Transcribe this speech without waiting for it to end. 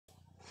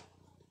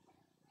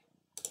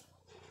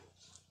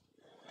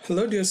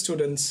Hello dear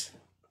students,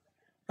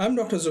 I'm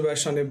Dr. Zubair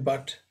Shanib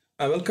Bhatt.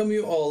 I welcome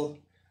you all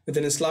with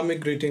an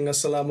Islamic greeting.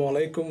 Assalamu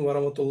alaikum wa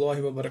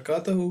rahmatullahi wa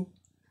barakatuhu.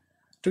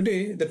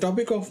 Today the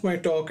topic of my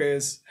talk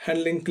is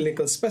handling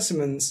clinical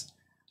specimens,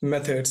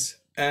 methods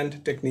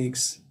and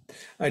techniques.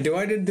 I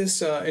divided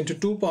this into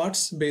two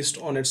parts based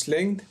on its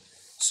length.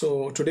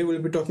 So today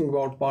we'll be talking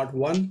about part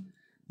 1.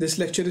 This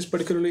lecture is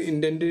particularly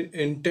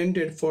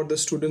intended for the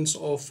students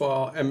of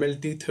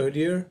MLT third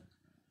year.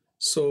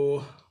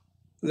 So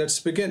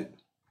let's begin.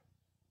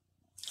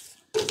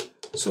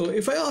 So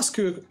if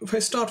I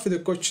start with a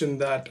question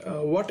that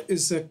what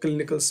is a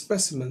clinical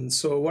specimen?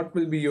 So what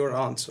will be your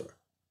answer?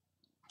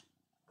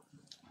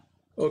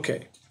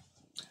 Okay,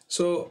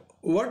 so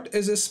what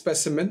is a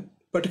specimen,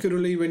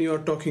 particularly when you are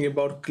talking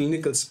about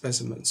clinical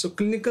specimen? So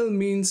clinical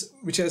means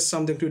which has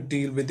something to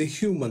deal with the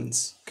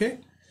humans, okay.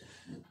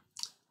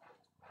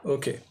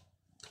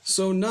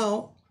 So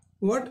now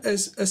what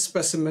is a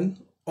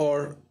specimen,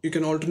 or you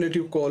can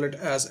alternatively call it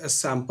as a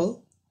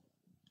sample?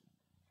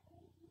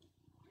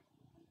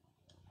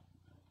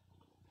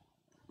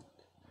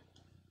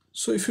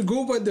 So if you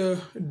go by the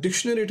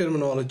dictionary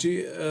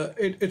terminology,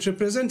 it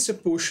represents a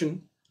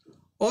portion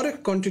or a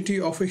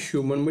quantity of a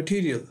human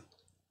material.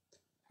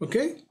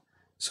 Okay,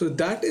 so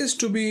that is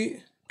to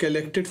be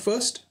collected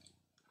first,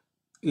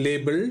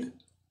 labeled,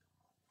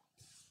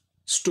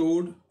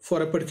 stored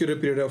for a particular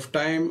period of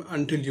time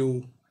until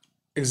you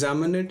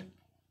examine it.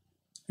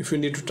 If you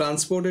need to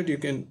transport it, you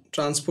can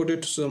transport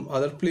it to some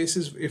other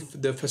places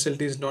if the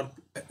facility is not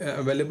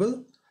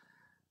available.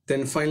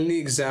 Then finally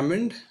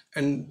examined,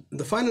 and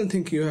the final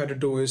thing you had to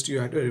do is you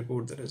had to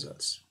report the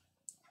results.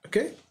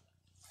 Okay,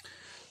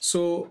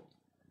 so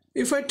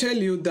if I tell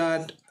you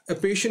that a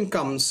patient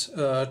comes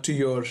to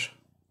your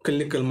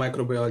clinical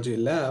microbiology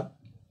lab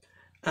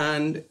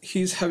and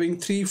he's having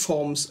 3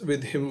 forms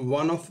with him.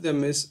 One of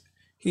them is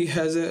he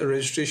has a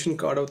registration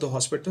card of the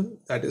hospital,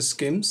 that is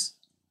SCIMS,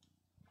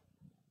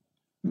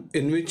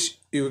 in which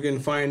you can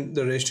find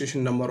the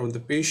registration number of the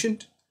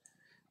patient.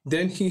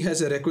 Then he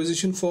has a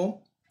requisition form,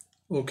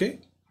 okay,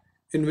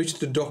 in which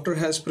the doctor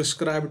has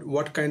prescribed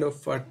what kind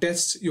of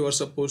tests you are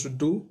supposed to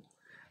do.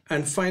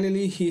 And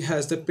finally he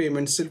has the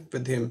payment slip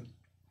with him,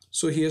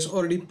 so he has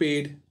already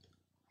paid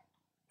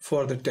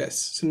for the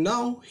tests. So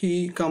now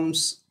he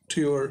comes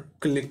to your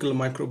clinical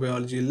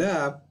microbiology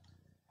lab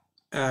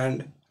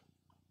and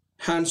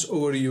hands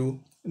over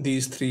you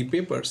these 3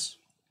 papers.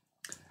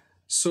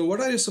 So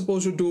what are you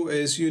supposed to do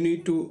is you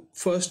need to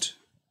first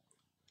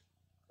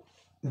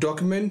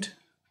document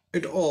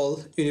it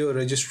all in your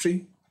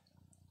registry.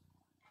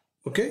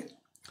 Okay,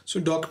 so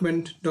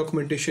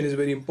documentation is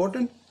very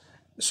important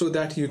so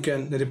that you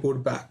can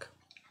report back.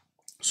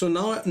 So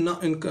now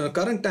in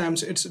current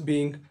times it's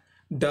being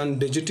done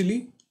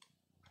digitally,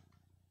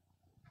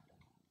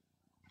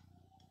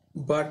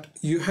 but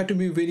you have to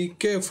be very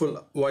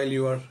careful while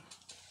you are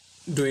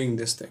doing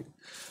this thing.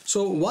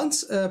 So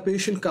once a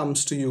patient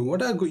comes to you,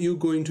 what are you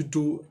going to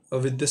do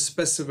with the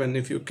specimen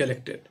if you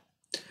collect it?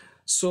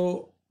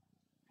 So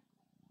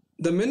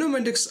the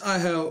mnemonics I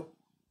have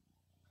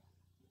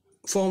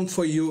formed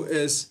for you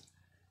is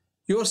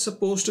you are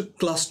supposed to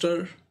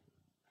cluster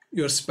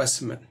your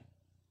specimen.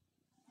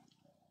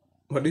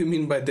 What do you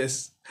mean by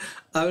this?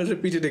 I will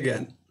repeat it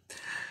again.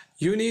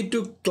 You need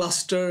to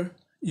cluster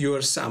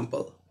your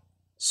sample.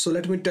 So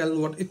let me tell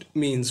what it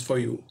means for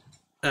you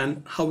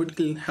and how it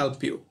can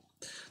help you.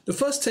 The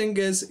first thing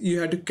is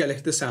you have to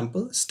collect the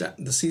sample.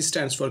 The C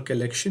stands for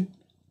collection.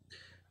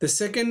 The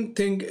second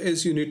thing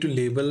is you need to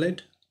label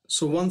it.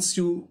 So once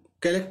you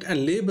collect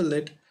and label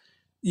it,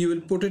 you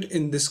will put it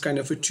in this kind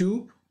of a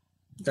tube.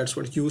 That's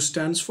what U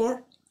stands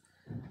for.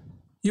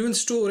 You will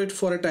store it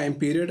for a time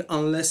period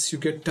unless you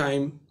get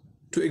time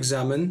to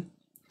examine.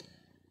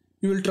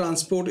 You will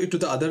transport it to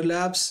the other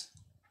labs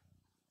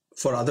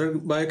for other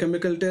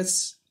biochemical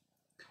tests.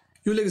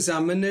 You will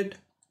examine it,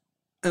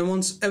 and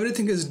once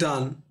everything is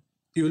done,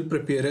 you will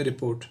prepare a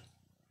report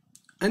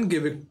and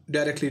give it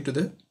directly to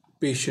the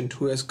patient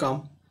who has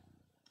come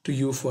to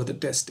you for the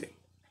testing.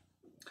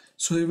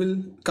 So he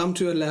will come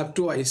to your lab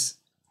twice.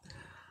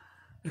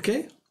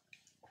 Okay,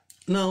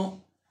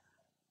 now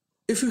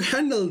if you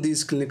handle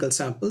these clinical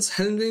samples,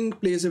 handling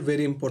plays a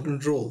very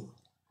important role,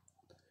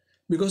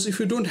 because if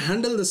you don't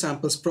handle the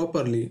samples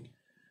properly,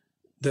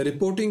 the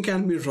reporting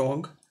can be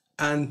wrong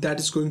and that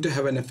is going to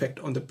have an effect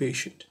on the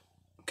patient.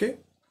 Okay,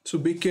 so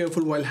be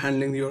careful while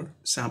handling your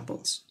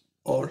samples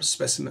or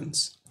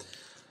specimens.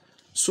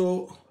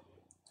 So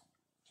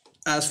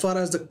as far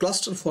as the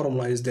cluster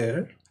formula is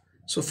there,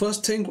 so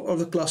first thing of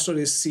the cluster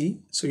is C.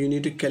 So you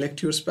need to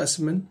collect your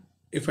specimen.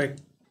 If I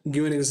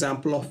give an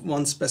example of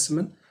one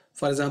specimen,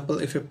 for example,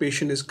 if a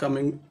patient is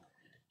coming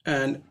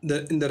and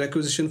in the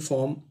requisition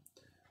form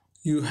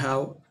you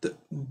have the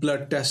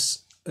blood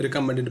tests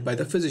recommended by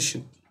the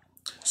physician.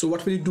 So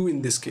what will you do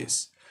in this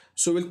case?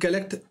 So we'll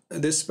collect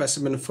this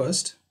specimen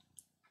first.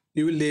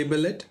 You will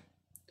label it.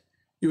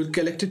 You will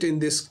collect it in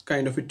this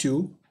kind of a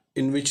tube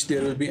in which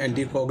there will be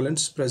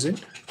anticoagulants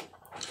present.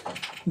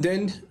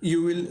 Then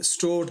you will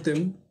store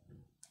them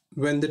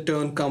when the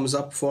turn comes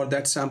up for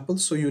that sample.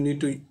 So you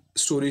need to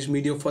storage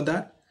medium for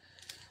that.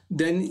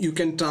 Then you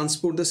can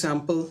transport the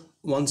sample.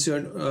 Once you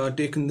are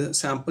taken the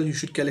sample, you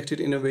should collect it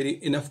in a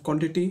very enough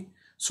quantity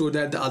so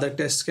that the other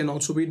tests can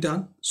also be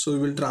done. So you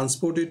will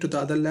transport it to the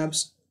other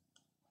labs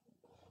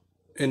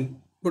and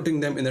putting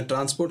them in a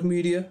transport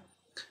media.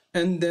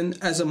 And then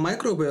as a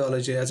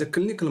microbiologist, as a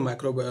clinical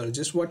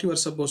microbiologist, what you are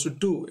supposed to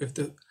do if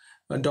the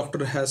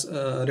doctor has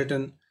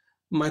written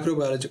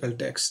microbiological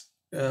text,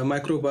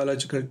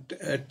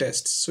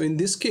 tests. So in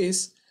this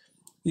case,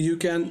 you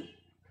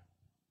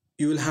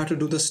will have to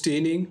do the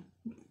staining,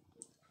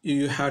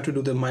 you have to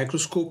do the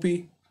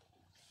microscopy.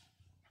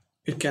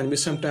 It can be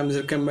sometimes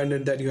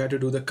recommended that you have to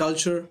do the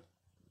culture,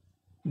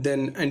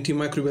 then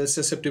antimicrobial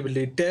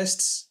susceptibility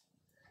tests,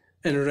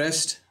 and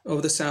rest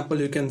of the sample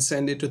you can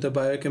send it to the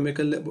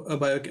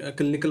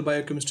clinical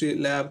biochemistry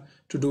lab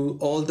to do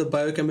all the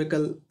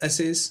biochemical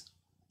assays.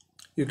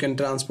 You can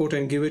transport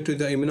and give it to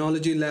the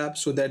immunology lab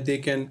so that they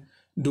can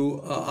do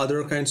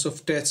other kinds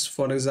of tests.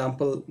 For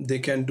example, they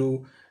can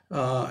do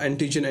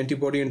antigen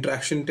antibody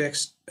interaction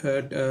tests.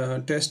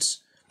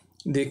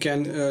 They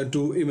can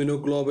do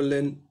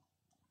immunoglobulin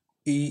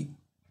E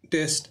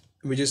test,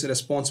 which is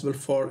responsible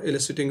for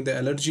eliciting the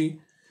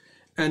allergy,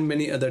 and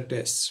many other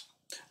tests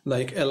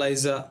like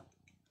ELISA,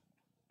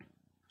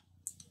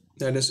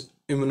 that is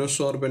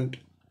immunosorbent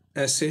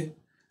assay,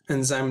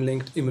 enzyme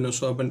linked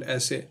immunosorbent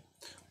assay,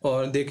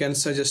 or they can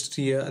suggest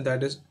here,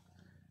 that is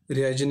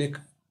reagenic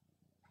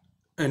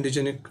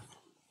antigenic.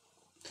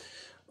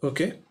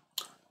 Okay,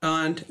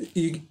 and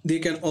they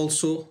can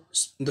also,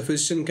 the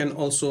physician can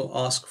also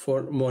ask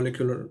for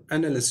molecular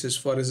analysis,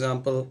 for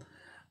example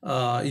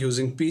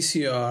using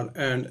PCR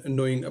and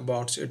knowing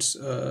about its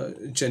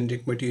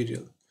genetic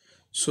material.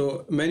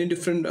 So many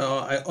different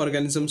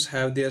organisms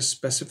have their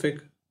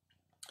specific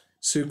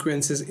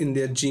sequences in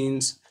their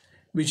genes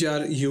which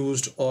are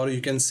used, or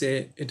you can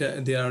say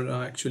they are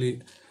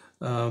actually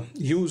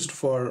used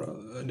for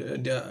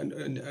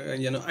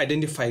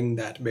identifying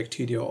that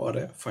bacteria or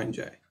a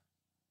fungi.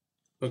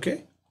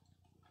 Okay,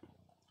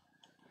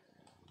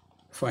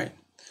 fine.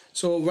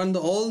 So when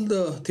all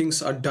the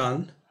things are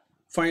done,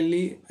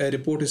 finally a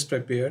report is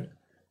prepared.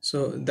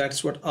 So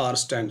that's what R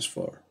stands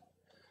for.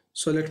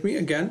 So let me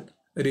again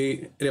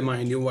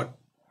remind you what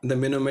the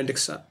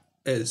mnemonics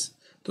is.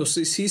 So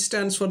C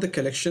stands for the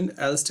collection,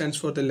 L stands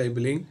for the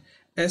labeling,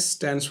 S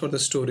stands for the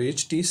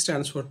storage, T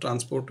stands for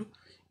transport,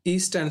 E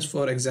stands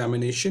for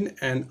examination,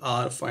 and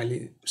R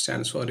finally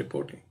stands for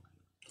reporting.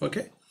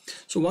 Okay,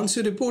 so once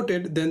you report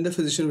it, then the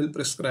physician will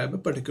prescribe a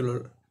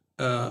particular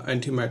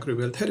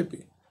antimicrobial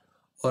therapy,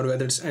 or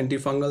whether it's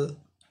antifungal,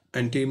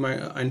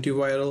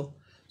 antiviral.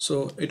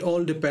 So it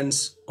all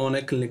depends on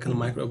a clinical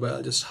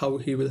microbiologist how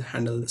he will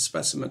handle the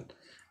specimen,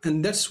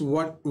 and that's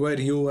where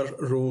your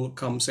role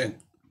comes in.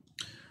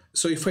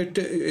 So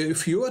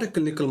if you are a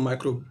clinical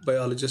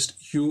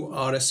microbiologist, you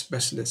are a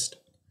specialist,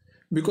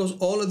 because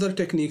all other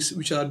techniques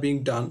which are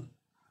being done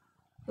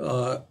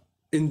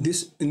in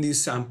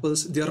these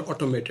samples, they are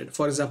automated.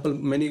 For example,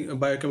 many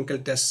biochemical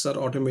tests are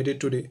automated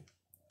today.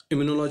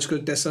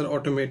 Immunological tests are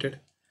automated.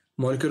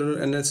 Molecular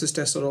analysis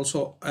tests are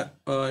also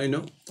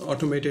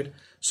automated.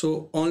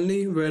 So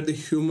only where the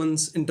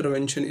human's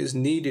intervention is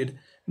needed,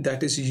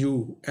 that is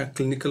you, a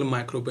clinical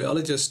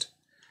microbiologist,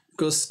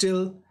 because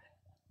still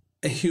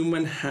a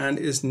human hand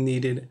is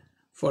needed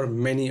for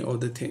many of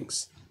the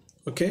things.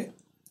 Okay,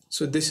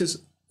 so this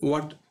is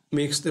what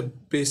makes the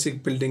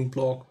basic building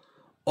block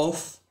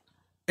of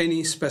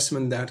any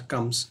specimen that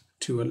comes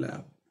to a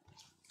lab.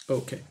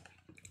 Okay,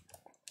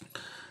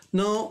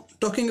 now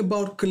talking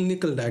about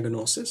clinical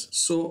diagnosis.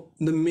 So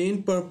the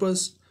main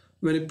purpose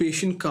when a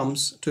patient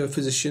comes to a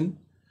physician,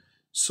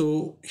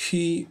 so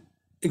he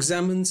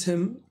examines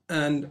him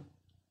and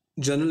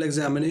general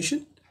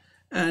examination,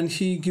 and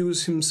he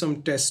gives him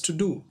some tests to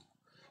do.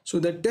 So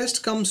the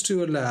test comes to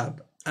your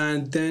lab,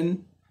 and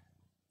then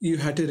you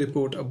had to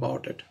report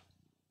about it.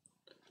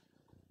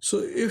 So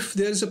if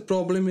there is a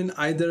problem in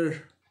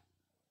either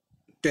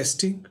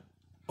testing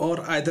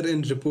or either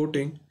in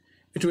reporting,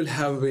 it will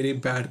have very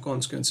bad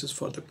consequences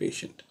for the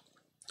patient.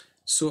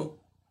 So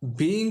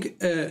being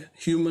a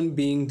human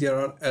being, there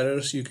are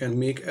errors, you can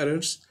make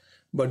errors,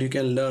 but you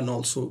can learn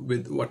also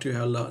with what you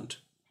have learned.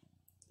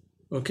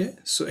 Okay,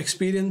 so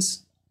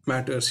experience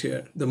matters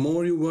here. The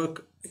more you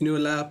work in your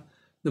lab,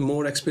 the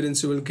more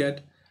experience you will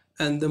get,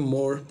 and the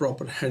more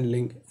proper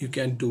handling you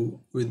can do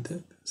with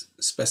the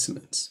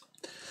specimens.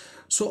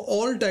 So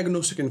all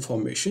diagnostic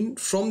information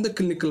from the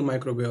clinical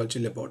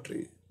microbiology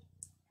laboratory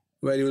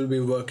where you will be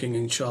working,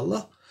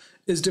 inshallah,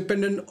 is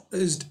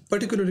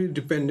particularly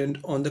dependent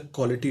on the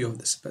quality of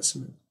the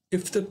specimen.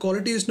 If the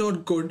quality is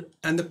not good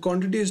and the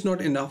quantity is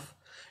not enough,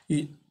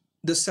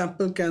 the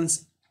sample can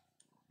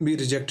be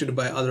rejected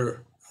by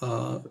other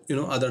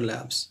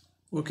labs.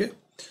 Okay,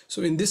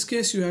 so in this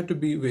case you have to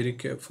be very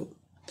careful.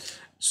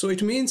 So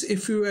it means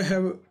if you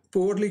have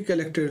poorly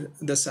collected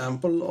the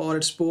sample, or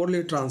it's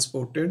poorly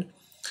transported,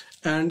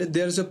 and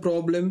there's a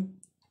problem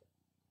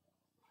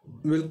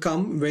will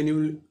come when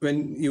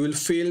you will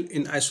fail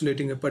in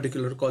isolating a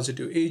particular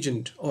causative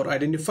agent or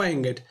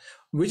identifying it,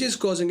 which is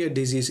causing a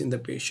disease in the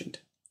patient.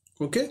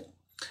 Okay,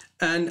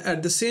 and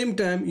at the same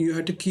time you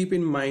have to keep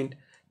in mind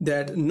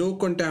that no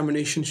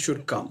contamination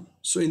should come.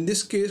 So in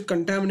this case,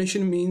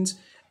 contamination means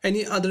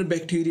any other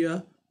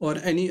bacteria or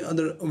any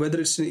other,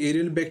 whether it's an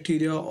aerial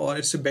bacteria or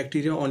it's a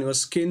bacteria on your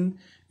skin,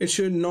 it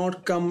should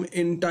not come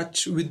in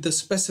touch with the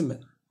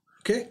specimen.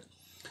 Okay,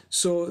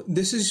 so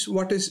this is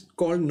what is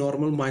called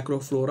normal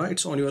microflora.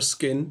 It's on your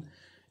skin,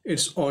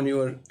 it's in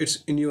your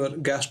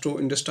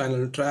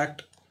gastrointestinal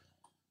tract,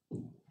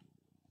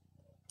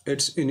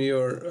 it's in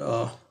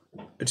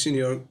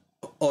your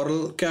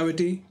oral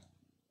cavity,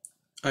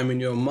 I mean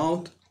your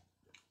mouth,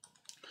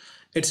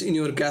 it's in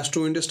your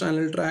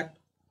gastrointestinal tract.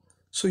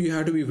 So you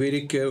have to be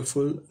very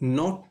careful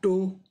not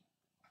to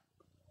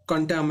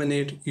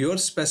contaminate your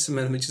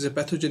specimen, which is a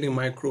pathogenic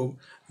microbe,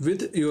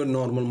 with your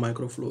normal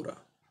microflora.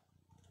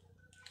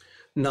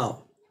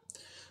 Now,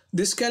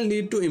 this can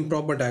lead to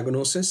improper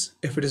diagnosis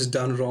if it is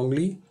done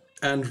wrongly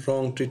and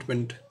wrong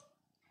treatment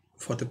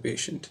for the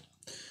patient.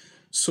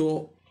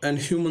 So, and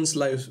humans'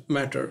 lives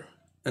matter,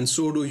 and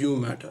so do you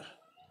matter.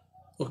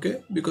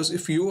 Okay, because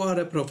if you are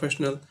a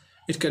professional,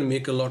 it can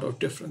make a lot of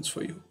difference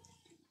for you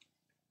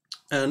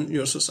and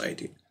your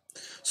society.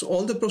 So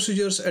all the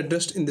procedures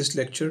addressed in this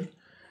lecture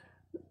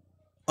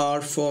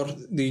are for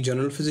the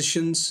general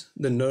physicians,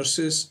 the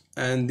nurses,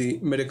 and the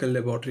medical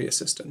laboratory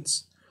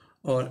assistants,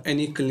 or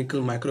any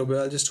clinical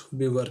microbiologist who will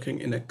be working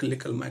in a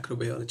clinical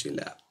microbiology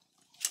lab.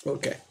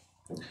 Okay,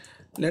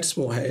 let's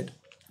move ahead.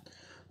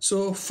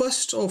 So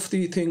first of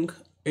the thing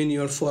in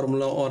your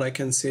formula, or I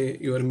can say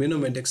your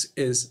mnemonics,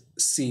 is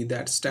C,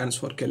 that stands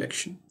for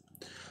collection.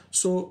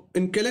 So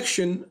in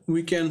collection,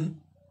 we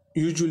can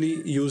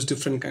usually use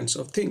different kinds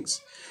of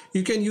things.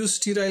 You can use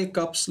sterile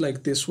cups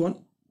like this one.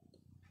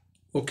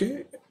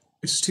 Okay,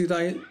 it's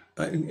sterile.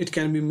 It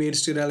can be made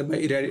sterile by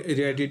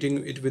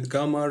irradiating it with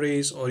gamma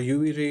rays or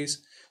UV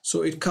rays.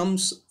 So it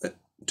comes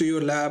to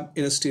your lab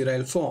in a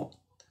sterile form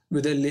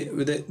with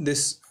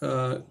this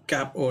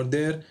cap over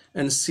there,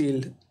 and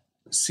seal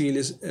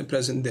is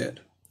present there.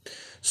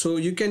 So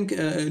you can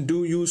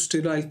use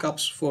sterile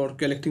cups for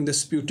collecting the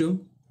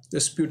sputum. The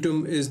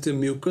sputum is the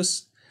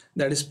mucus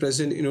that is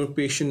present in your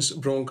patient's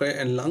bronchi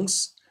and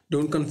lungs.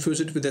 Don't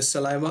confuse it with the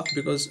saliva,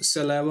 because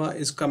saliva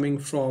is coming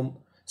from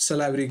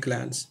salivary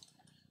glands.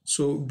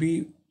 So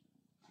be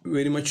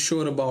very much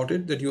sure about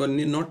it, that you are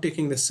not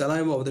taking the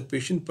saliva of the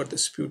patient but the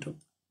sputum.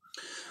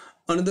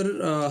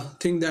 Another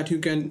thing that you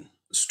can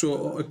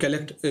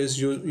collect is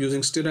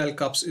using sterile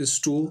cups is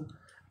stool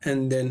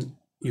and then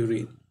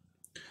urine.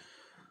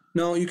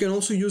 Now you can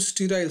also use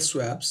sterile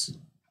swabs,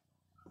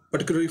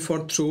 particularly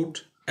for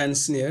throat and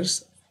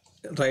smears,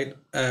 right?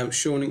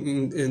 Shown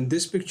in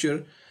this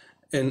picture.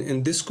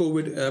 In this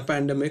COVID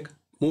pandemic,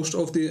 most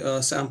of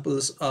the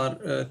samples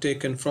are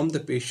taken from the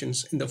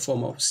patients in the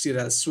form of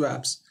sterile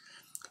swabs.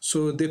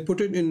 So they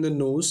put it in the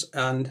nose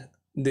and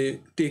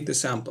they take the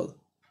sample.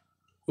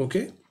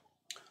 Okay,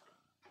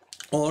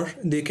 or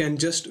they can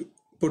just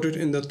put it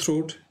in the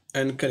throat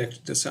and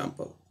collect the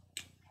sample.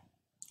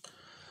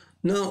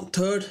 Now,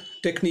 third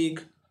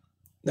technique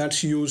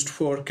that's used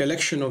for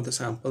collection of the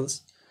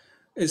samples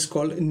is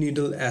called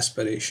needle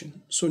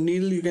aspiration. So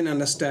needle, you can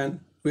understand,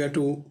 we have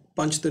to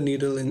punch the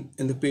needle in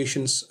the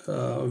patient's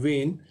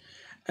vein,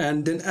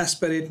 and then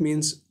aspirate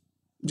means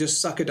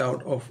just suck it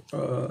out of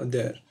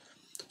there.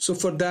 So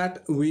for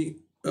that,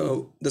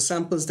 the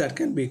samples that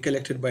can be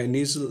collected by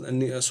needle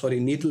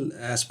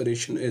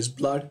aspiration is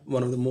blood,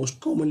 one of the most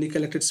commonly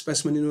collected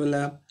specimen in your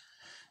lab,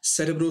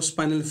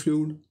 cerebrospinal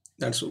fluid,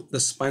 that's the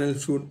spinal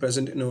fluid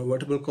present in a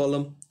vertebral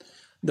column,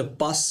 the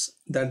pus,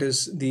 that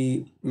is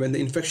when the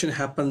infection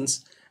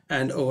happens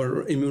and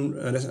our immune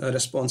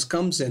response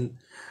comes in,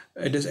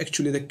 it is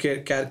actually the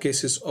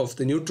carapaces of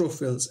the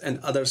neutrophils and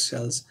other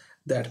cells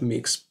that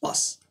makes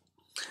pus.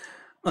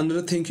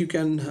 Another thing you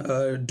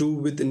can do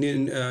with the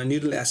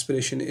needle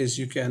aspiration is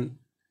you can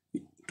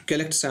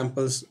collect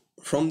samples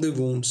from the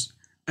wounds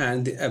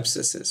and the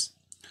abscesses.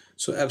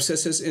 So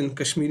abscesses in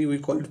Kashmiri we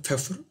call it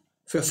phefur.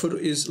 Phefur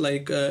is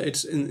like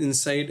it's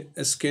inside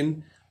a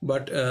skin,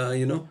 but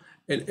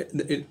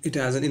it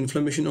has an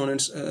inflammation on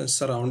its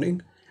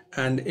surrounding,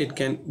 and it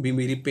can be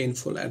very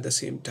painful at the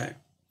same time.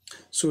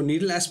 So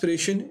needle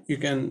aspiration,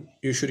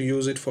 you should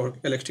use it for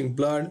collecting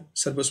blood,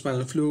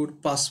 cerebrospinal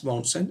fluid, pus,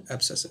 wounds, and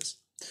abscesses.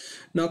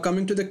 Now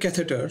coming to the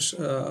catheters,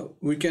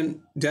 we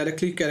can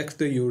directly collect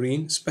the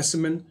urine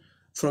specimen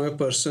from a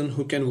person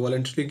who can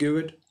voluntarily give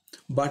it.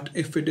 But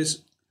if it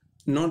is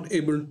not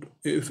able,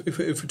 if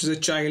it is a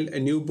child, a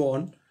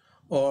newborn,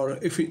 or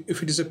if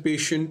it is a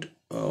patient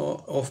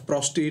of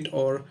prostate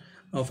or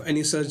of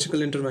any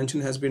surgical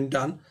intervention has been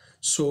done,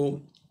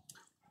 so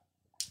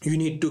you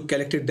need to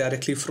collect it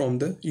directly from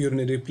the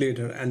urinary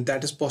bladder, and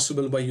that is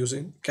possible by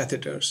using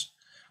catheters.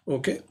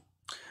 Okay.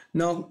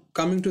 Now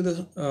coming to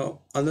the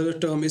another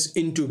term is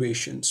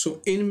intubation.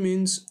 So in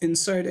means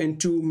inside and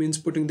tube means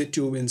putting the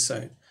tube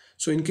inside.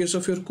 So in case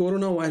of your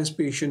coronavirus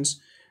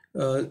patients,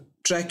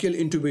 tracheal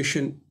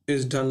intubation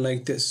is done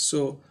like this.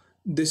 So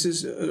This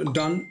is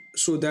done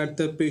so that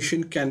the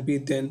patient can be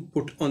then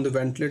put on the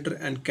ventilator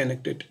and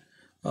connect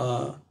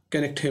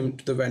him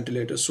to the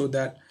ventilator, so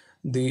that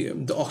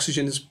the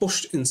oxygen is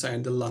pushed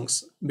inside the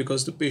lungs,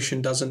 because the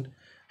patient doesn't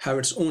have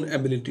its own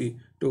ability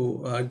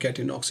to get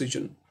in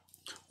oxygen.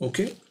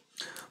 Okay,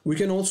 we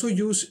can also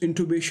use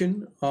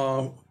intubation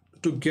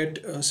to get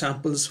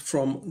samples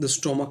from the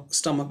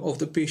stomach of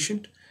the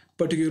patient.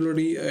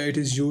 Particularly, it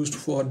is used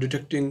for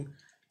detecting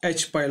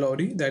H.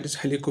 pylori, that is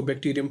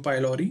Helicobacterium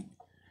pylori,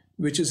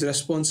 which is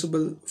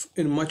responsible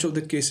in much of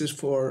the cases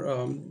for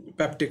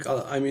peptic,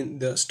 I mean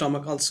the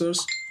stomach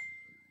ulcers,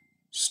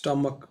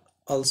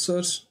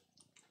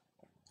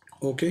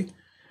 okay,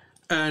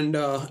 and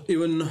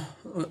even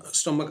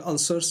stomach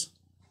ulcers.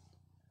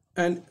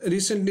 And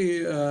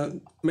recently,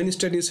 many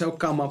studies have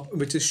come up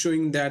which is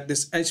showing that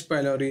this H.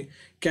 pylori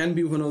can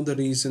be one of the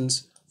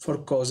reasons for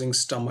causing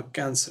stomach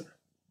cancer.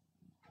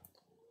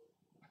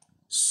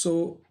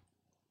 So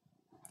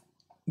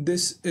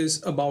this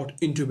is about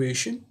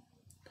intubation.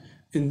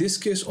 In this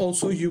case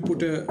also, you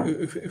put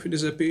if it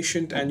is a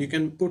patient, and you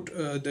can put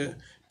the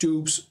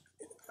tubes,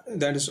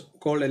 that is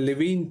called a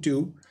Levine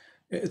tube,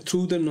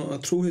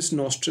 through his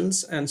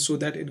nostrils, and so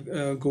that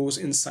it goes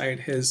inside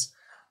his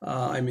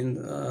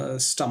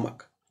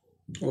stomach.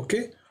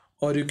 Okay,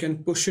 or you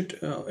can push it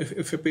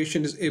if a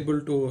patient is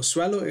able to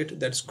swallow it,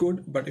 that's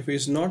good, but if he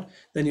is not,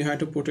 then you have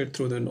to put it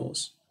through the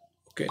nose.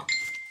 Okay,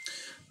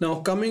 now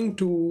coming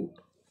to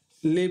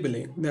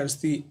labeling, that's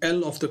the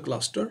L of the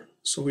cluster.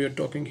 So we are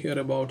talking here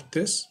about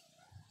this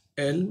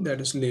L, that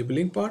is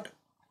labeling part,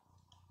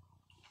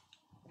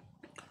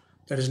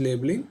 that is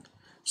labeling.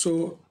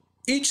 So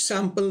each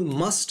sample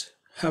must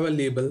have a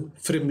label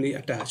firmly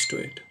attached to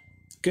it.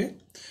 Okay,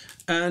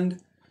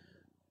 and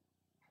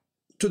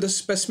to the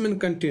specimen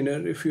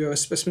container, if you have a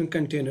specimen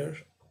container,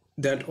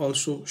 that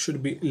also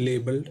should be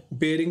labeled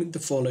bearing the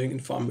following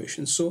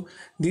information. So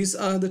these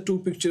are the two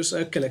pictures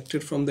I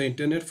collected from the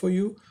internet for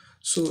you.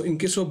 So in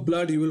case of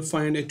blood, you will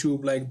find a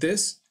tube like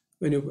this.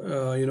 When you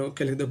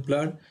collect the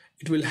blood,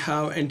 it will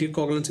have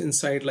anticoagulants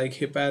inside like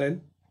heparin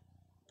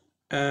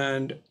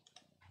and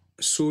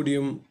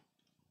sodium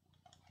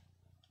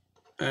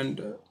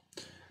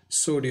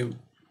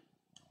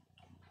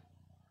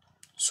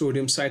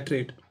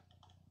citrate.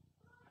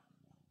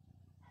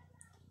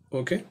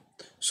 Okay,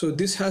 so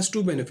this has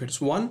two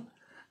benefits. One,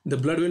 the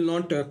blood will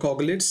not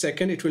coagulate.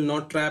 Second, it will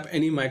not trap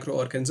any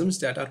microorganisms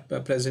that are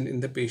present in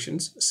the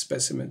patient's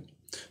specimen.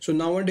 So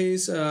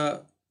nowadays,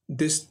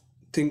 this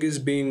thing is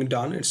being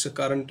done. It's a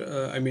current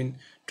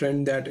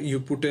trend that you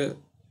put a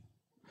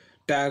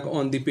tag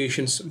on the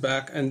patient's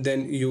back, and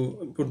then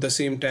you put the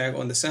same tag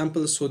on the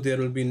sample, so there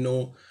will be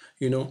no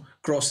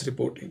cross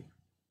reporting.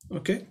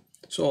 Okay,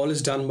 so all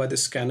is done by the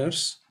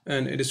scanners,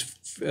 and it is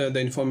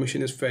the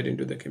information is fed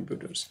into the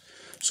computers.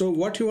 So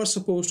what you are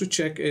supposed to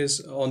check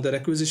is on the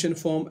requisition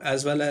form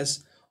as well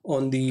as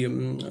on the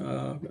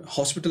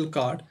hospital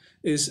card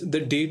is the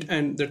date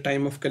and the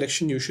time of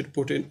collection. You should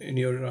put it in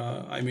your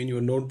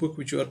your notebook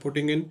which you are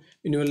putting in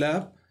your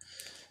lab.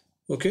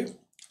 Okay,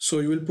 so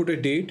you will put a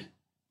date,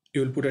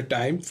 you will put a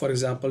time. For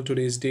example,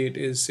 today's date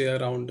is say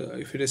around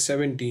if it is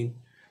 17,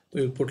 so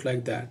you'll put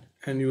like that,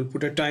 and you will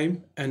put a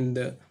time and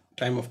the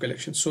time of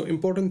collection. So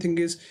important thing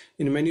is,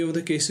 in many of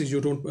the cases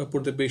you don't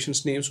put the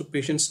patient's name, so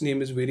patient's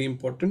name is very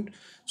important.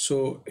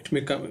 So it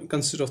may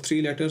consist of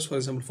 3 letters. For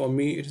example, for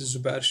me it is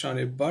Zubair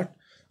Shane Bhatt,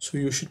 so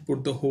you should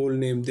put the whole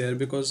name there,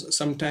 because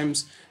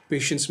sometimes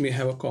patients may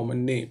have a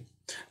common name.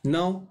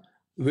 Now,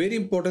 very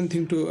important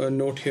thing to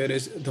note here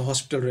is the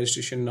hospital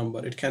registration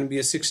number. It can be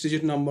a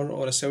 6-digit number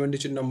or a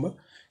 7-digit number.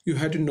 You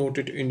have to note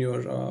it in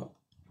your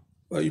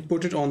you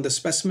put it on the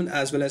specimen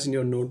as well as in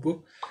your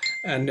notebook,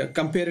 and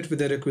compare it with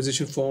the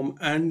requisition form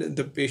and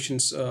the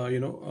patient's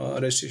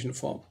registration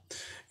form.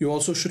 You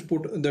also should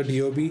put the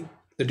DOB,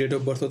 the date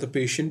of birth of the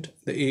patient,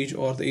 the age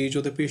or the age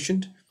of the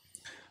patient,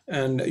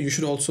 and you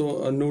should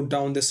also note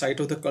down the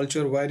site of the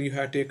culture, where you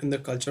have taken the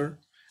culture,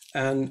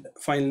 and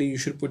finally you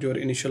should put your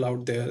initial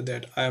out there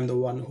that I am the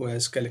one who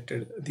has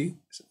collected the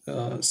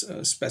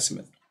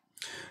specimen.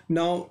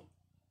 Now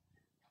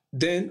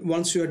then,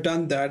 once you are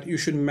done that, you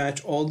should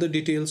match all the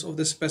details of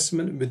the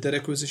specimen with the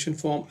requisition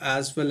form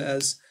as well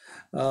as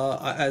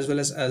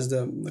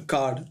the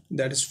card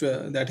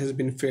that has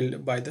been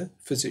filled by the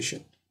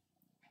physician.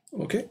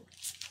 Okay.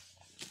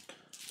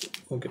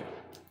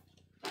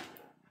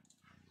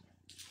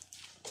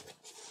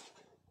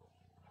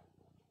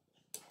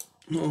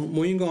 Now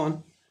moving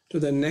on to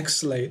the next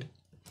slide.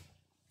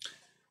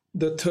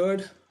 The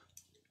third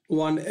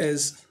one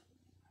is,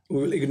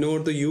 we will ignore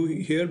the U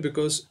here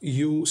because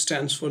U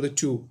stands for the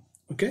tube.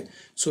 Okay,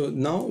 so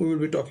now we will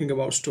be talking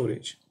about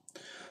storage.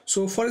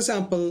 So for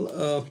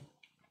example,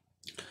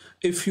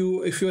 if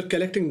you are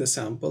collecting the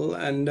sample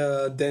and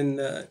then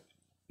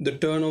the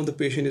turn of the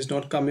patient is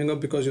not coming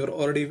up because you're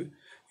already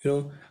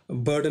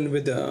burdened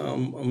with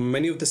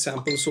many of the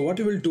samples, so what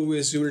you will do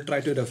is you will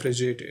try to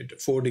refrigerate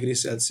it 4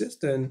 degrees Celsius.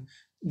 Then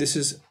this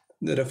is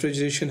the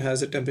refrigeration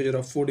has a temperature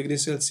of 4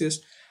 degrees Celsius,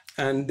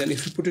 and then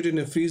if you put it in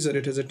a freezer,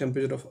 it has a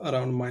temperature of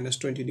around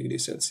 -20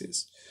 degrees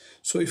Celsius.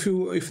 So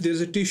if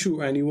there's a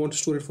tissue and you want to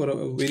store it for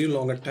a very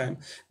longer time,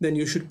 then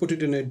you should put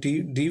it in a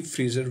deep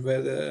freezer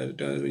where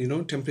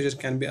the temperature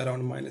can be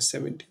around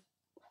 -70.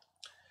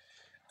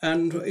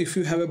 And if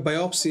you have a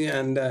biopsy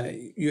and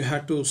you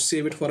have to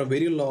save it for a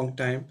very long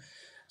time,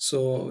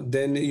 so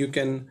then you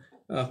can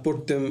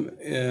put them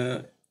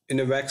in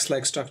a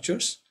wax-like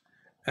structures,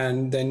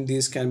 and then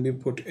these can be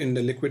put in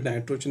the liquid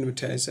nitrogen,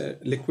 which has a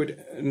liquid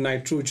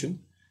nitrogen,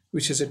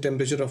 which has a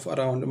temperature of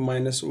around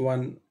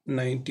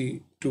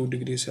 -192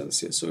 degrees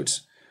Celsius. So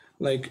it's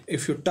like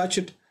if you touch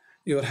it,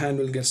 your hand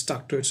will get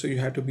stuck to it. So you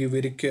have to be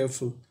very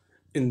careful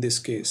in this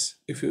case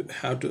if you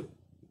have to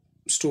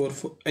store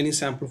for any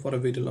sample for a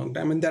very long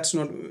time, and that's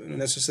not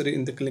necessary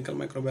in the clinical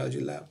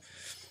microbiology lab.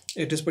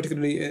 It is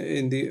particularly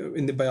in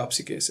the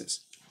biopsy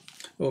cases.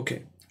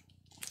 Okay,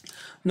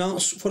 now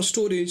for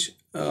storage,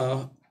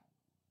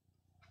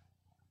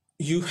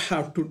 you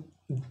have to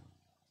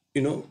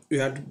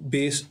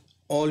base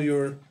all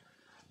your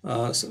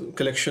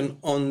collection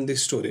on the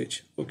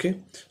storage. Okay,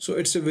 so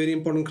it's a very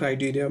important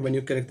criteria when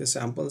you collect the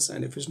samples,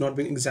 and if it's not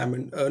been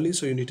examined early,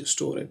 so you need to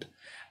store it,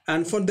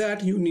 and for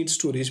that you need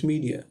storage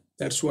media.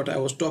 That's what I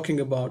was talking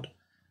about.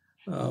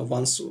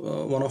 Once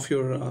one of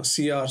your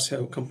CRs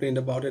have complained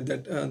about it,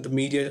 that the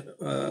media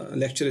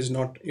lecture is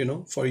not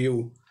for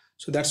you.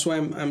 So that's why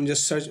I'm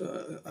just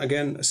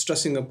again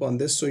stressing upon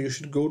this. So you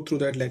should go through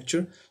that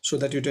lecture so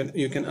that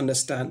you can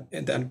understand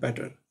that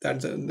better.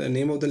 That the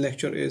name of the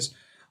lecture is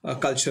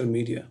culture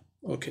media.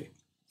 Okay.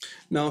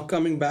 Now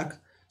coming back,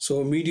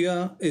 so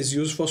media is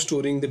used for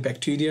storing the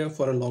bacteria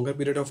for a longer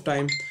period of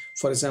time.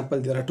 For example,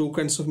 there are two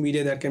kinds of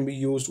media that can be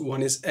used.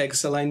 One is egg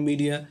saline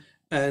media,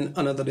 and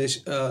another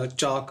is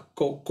chalk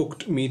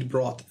cooked meat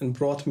broth, and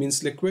broth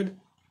means liquid.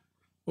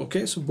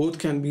 Okay, so both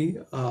can be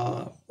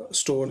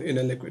stored in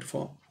a liquid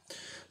form.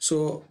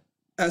 So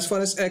as far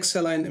as egg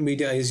saline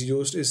media is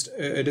used,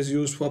 it is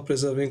used for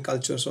preserving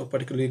cultures of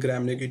particularly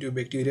gram-negative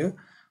bacteria.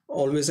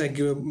 Always I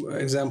give an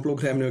example of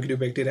gram-negative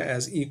bacteria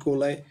as E.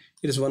 coli.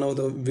 It is one of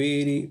the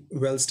very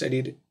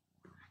well-studied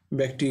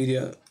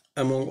bacteria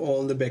among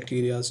all the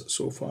bacteria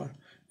so far.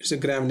 It's a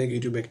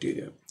gram-negative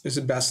bacteria. It's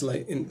a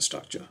bacilli in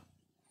structure.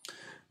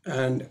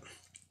 And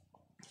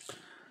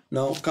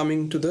now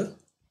coming to the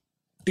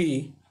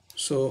T.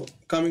 So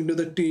coming to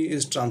the T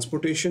is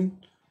transportation.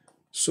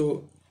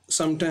 So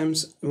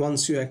sometimes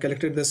once you have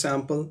collected the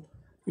sample,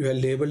 you have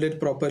labeled it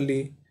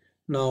properly.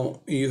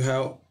 Now you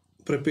have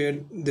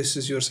prepared, this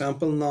is your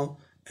sample now,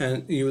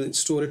 and you will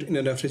store it in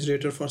a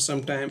refrigerator for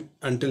some time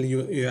until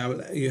you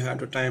have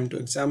the time to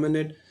examine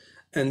it.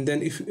 And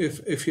then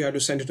if you have to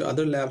send it to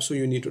other labs, so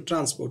you need to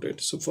transport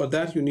it. So for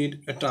that you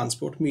need a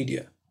transport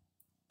media.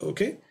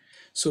 Okay,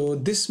 so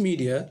this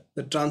media,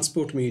 the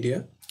transport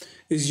media,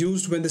 is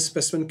used when the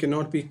specimen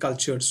cannot be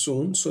cultured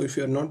soon. So if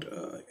you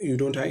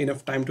don't have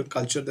enough time to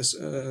culture this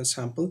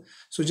sample,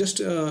 so just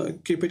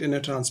keep it in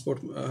a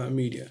transport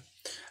media.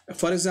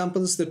 For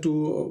examples, the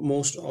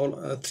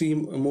three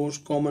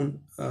most common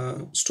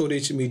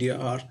storage media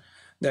are,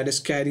 that is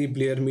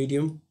Carey-Blair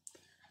medium,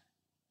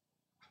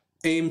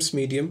 Ames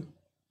medium,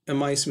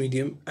 Amice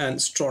medium, and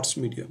Strotz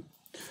medium.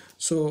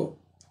 So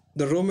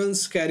the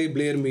Rommel's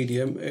Carey-Blair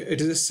medium, it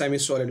is a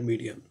semi-solid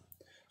medium.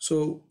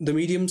 So the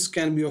mediums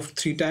can be of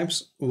three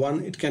types.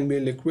 One, it can be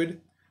a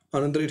liquid,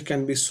 another it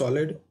can be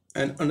solid,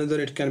 and another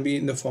it can be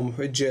in the form of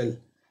a gel.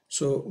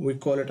 So we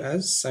call it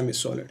as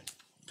semi-solid.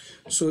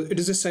 So it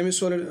is a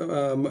semi-solid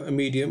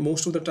medium.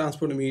 Most of the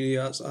transport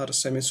medias are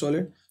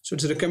semi-solid. So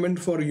it's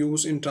recommended for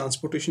use in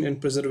transportation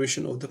and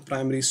preservation of the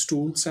primary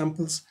stool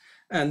samples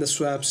and the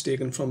swabs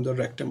taken from the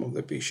rectum of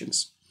the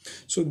patients.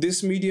 So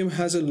this medium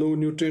has a low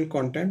nutrient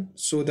content,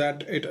 so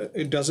that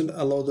it doesn't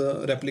allow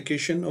the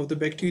replication of the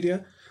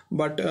bacteria,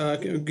 but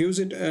gives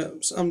it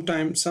some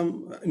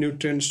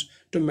nutrients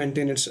to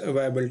maintain its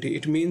viability.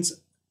 It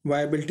means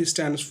viability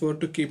stands for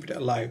to keep it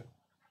alive.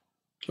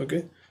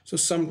 Okay, so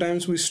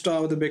sometimes we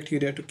starve the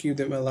bacteria to keep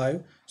them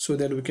alive so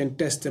that we can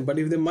test them, but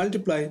if they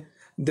multiply,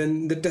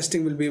 then the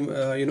testing will be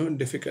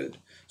difficult.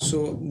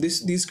 So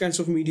these kinds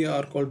of media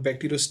are called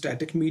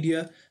bacteriostatic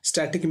media.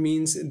 Static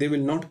means they will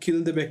not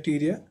kill the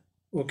bacteria,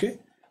 okay,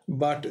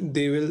 but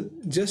they will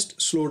just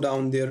slow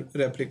down their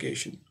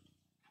replication,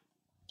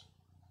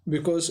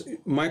 because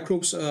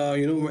microbes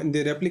when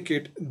they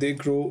replicate, they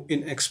grow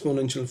in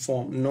exponential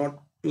form,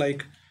 not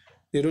like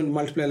they don't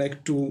multiply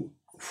like 2,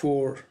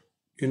 4,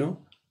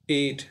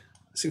 8,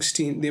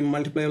 16. They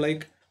multiply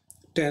like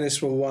 10 is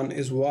for 1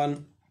 is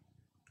 1,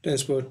 10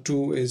 is for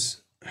 2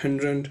 is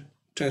 100,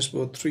 10 is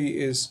for 3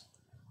 is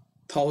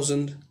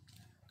 1000.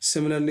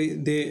 Similarly,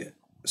 they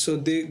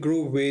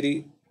grow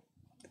very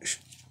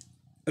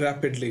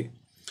rapidly.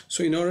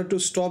 So in order to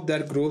stop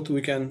that growth,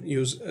 we can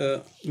use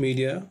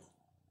media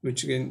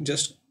which can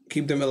just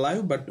keep them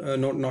alive, but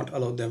not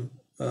allow them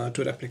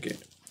to replicate.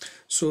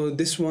 So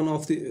this one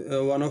of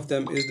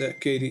them is the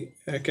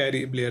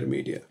Carey-Blair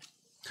media.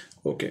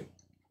 Okay,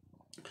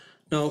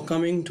 now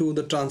coming to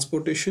the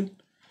transportation,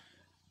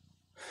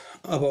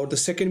 about the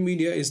second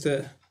media is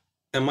the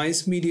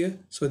Amice media.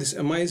 So this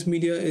Amice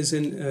media is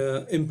an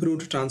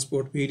improved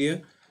transport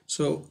media.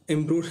 So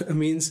improved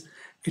means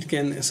it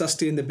can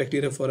sustain the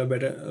bacteria for a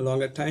better,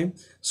 longer time.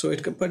 So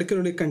it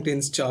particularly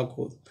contains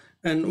charcoal.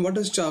 And what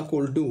does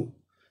charcoal do?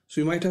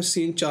 So you might have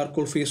seen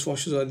charcoal face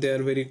washes, or they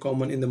are very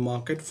common in the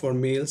market for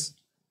males,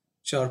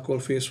 charcoal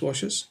face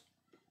washes.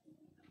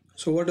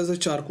 So what does the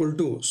charcoal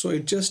do? So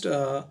it just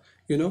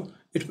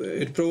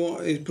it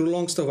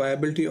prolongs the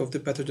viability of the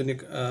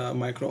pathogenic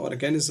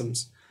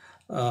microorganisms,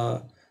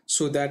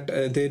 so that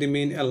they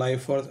remain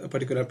alive for a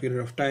particular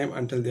period of time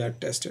until they are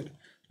tested.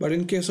 But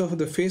in case of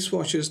the face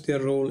washes, their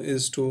role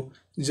is to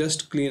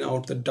just clean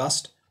out the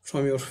dust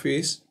from your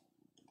face.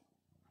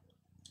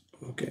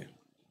 Okay.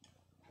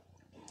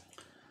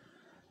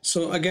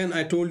 So again,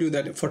 I told you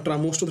that for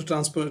most of the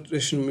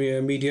transportation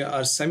media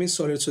are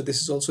semi-solid. So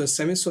this is also a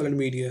semi-solid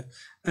media,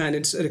 and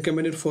it's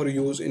recommended for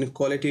use in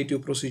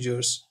qualitative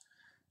procedures.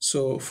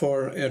 So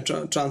for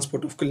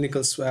transport of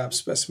clinical swab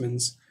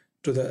specimens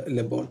to the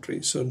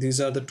laboratory. So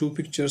these are the two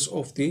pictures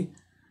of the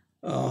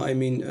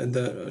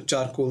the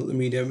charcoal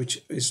media,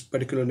 which is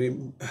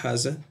particularly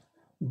has a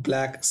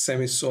black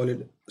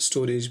semi-solid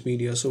storage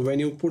media. So when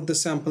you put the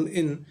sample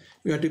in,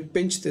 you have to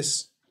pinch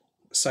this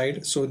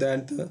side so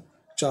that the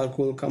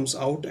charcoal comes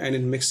out and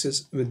it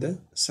mixes with the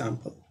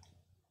sample.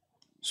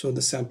 So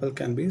the sample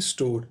can be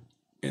stored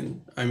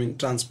in,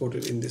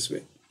 transported in this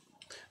way.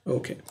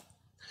 Okay.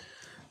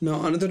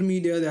 Now another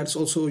media that's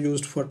also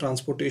used for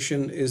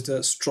transportation is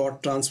the straw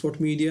transport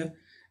media.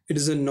 It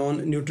is a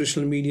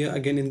non-nutritional media.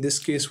 Again, in this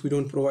case, we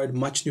don't provide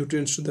much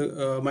nutrients to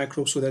the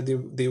microbes so that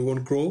they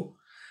won't grow,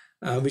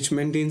 which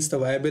maintains the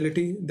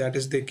viability. That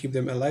is, they keep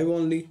them alive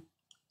only.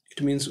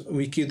 It means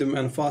we keep them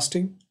on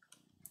fasting.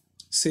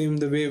 Same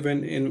the way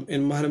when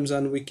in Mahr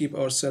Ramzan we keep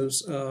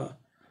ourselves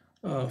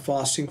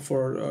fasting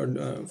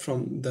for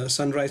from the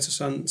sunrise to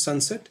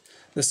sunset.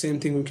 The same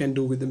thing we can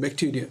do with the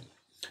bacteria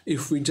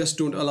if we just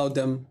don't allow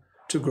them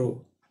to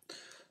grow.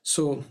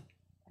 So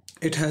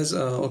it has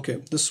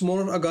the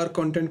smaller agar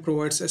content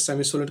provides a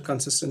semi-solid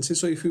consistency.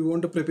 So if you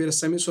want to prepare a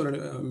semi-solid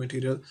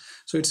material,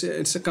 so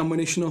it's a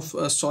combination of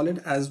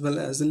solid as well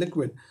as the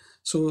liquid.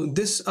 So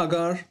this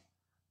agar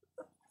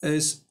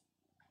is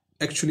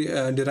actually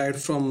derived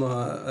from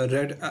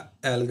red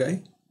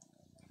algae,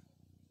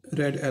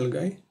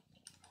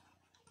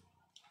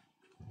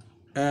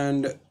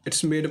 and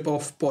it's made up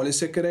of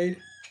polysaccharide,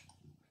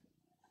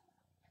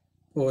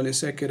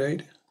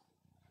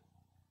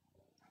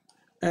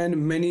 and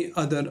many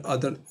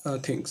other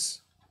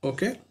things.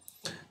 Okay,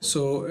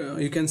 so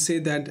you can say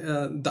that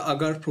the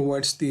agar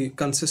provides the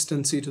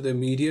consistency to the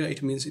media.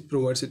 It means it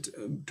provides it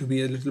to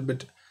be a little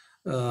bit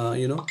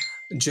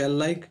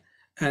gel-like,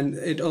 and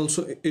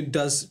it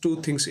does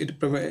two things. It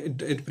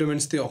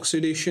prevents the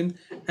oxidation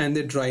and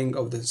the drying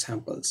of the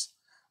samples.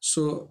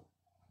 So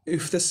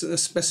if this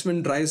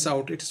specimen dries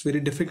out, it is very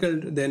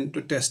difficult then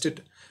to test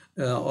it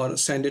or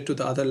send it to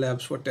the other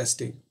labs for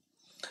testing.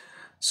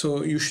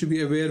 So you should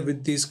be aware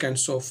with these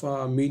kinds of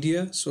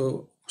media.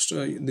 So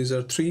these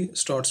are three: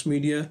 Stotts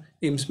media,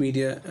 IMS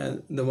media,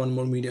 and the one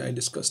more media I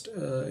discussed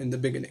in the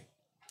beginning.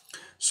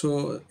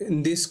 So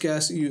in this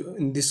case,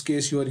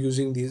 you are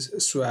using these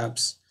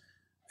swabs,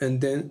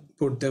 and then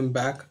put them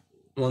back.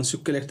 Once you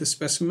collect the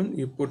specimen,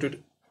 you put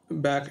it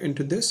back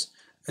into this,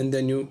 and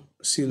then you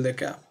seal the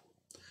cap.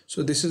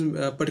 So this is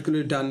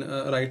particularly done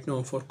right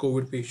now for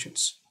COVID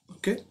patients.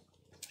 Okay.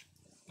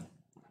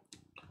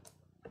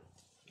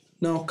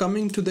 Now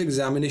coming to the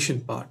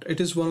examination part, it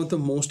is one of the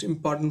most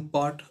important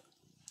part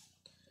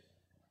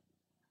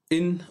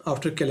in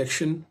after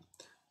collection,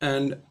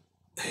 and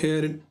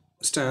here it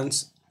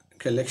stands: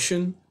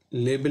 collection,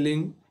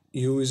 labeling,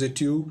 use a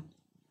tube,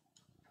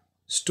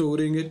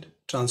 storing it,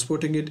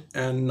 transporting it,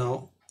 and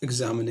now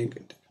examining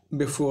it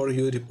before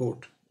you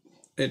report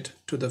it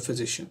to the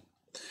physician.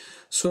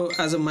 So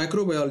as a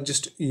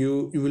microbiologist,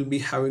 you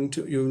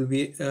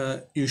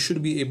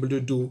should be able to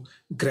do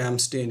gram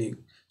staining.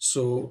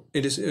 So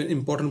it is an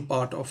important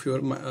part of your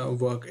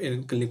work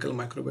in clinical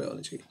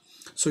microbiology.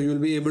 So you'll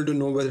be able to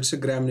know whether it's a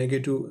gram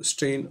negative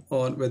strain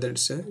or whether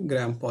it's a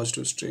gram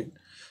positive strain.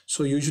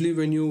 So usually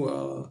when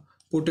you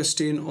put a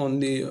stain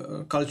on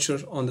the culture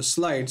on the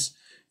slides,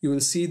 you will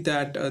see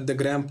that the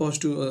gram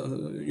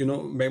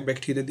positive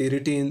bacteria, they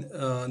retain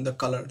the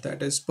color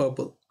that is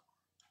purple.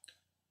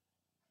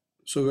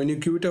 So when you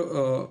give it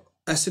a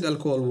acid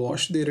alcohol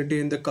wash, they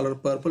retain the color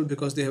purple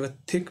because they have a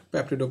thick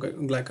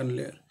peptidoglycan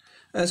layer,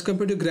 as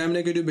compared to gram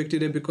negative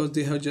bacteria, because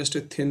they have just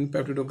a thin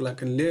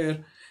peptidoglycan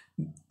layer.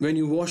 When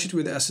you wash it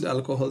with acid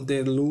alcohol,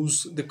 they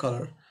lose the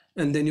color,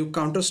 and then you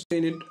counter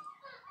stain it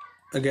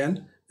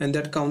again, and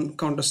that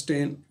counter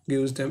stain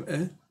gives them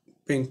a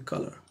pink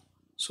color.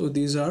 So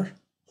these are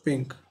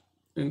pink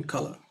in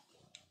color.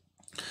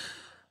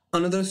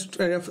 Another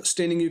type of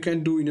staining you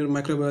can do in your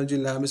microbiology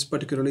lab is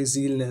particularly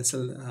zeal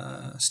nasal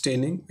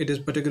staining. It is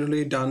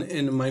particularly done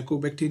in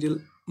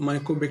mycobacterium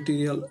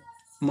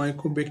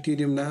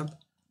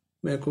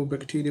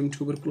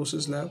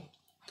tuberculosis lab.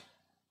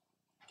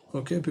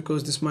 Okay,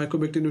 because this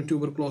mycobacterium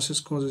tuberculosis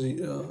causes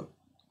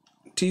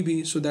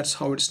TB, so that's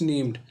how it's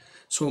named.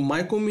 So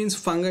myco means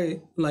fungi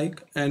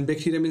like, and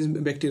bacteria means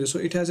bacteria. So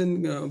it has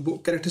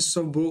characteristics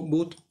of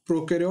both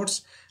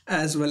prokaryotes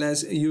as well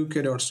as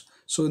eukaryotes.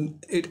 So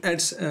it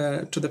adds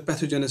to the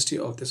pathogenicity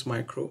of this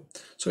microbe.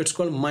 So it's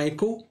called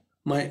myco.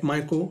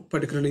 Myco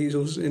particularly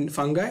used in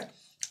fungi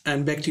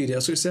and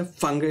bacteria. So it's a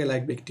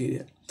fungi-like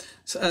bacteria.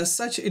 So as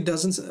such, it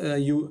doesn't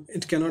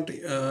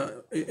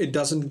it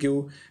doesn't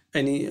give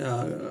any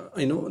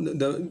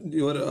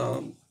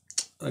your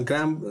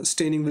gram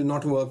staining will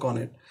not work on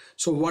it.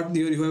 So what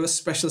you have a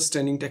special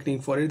staining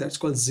technique for it, that's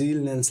called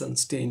Ziel-Nansen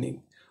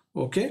staining.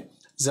 Okay,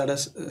 that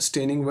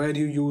staining where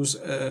you use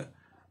a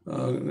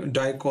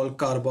dye called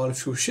carbol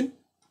fusion.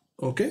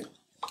 Okay,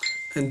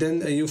 and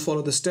then you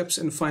follow the steps,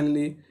 and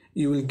finally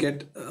you will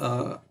get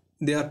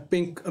they are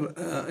pink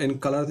in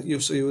color.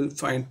 So you will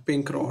find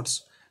pink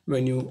rods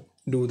when you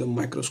do the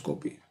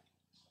microscopy.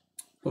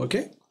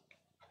 Okay,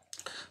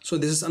 so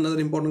this is another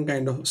important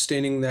kind of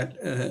staining that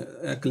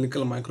a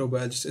clinical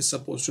microbiologist is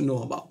supposed to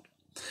know about.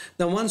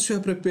 Now once you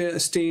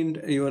have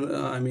stained your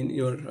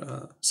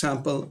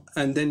sample,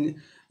 and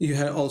then you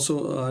have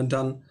also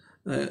done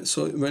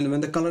so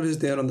when the color is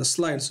there on the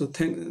slide, so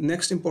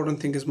next important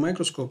thing is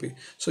microscopy.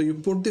 So you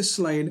put this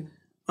slide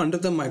under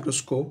the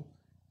microscope,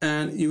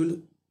 and you will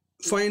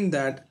find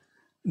that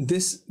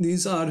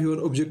these are your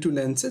objective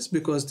lenses,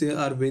 because they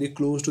are very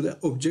close to the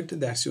object,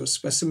 that's your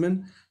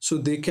specimen. So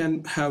they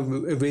can have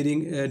a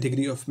varying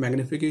degree of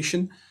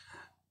magnification.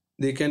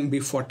 They can be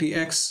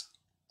 40x,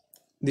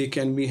 they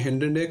can be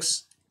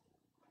 100x,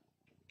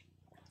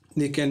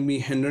 they can be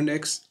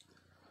 100x.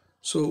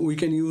 So we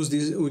can use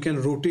these, we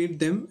can rotate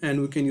them,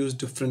 and we can use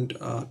different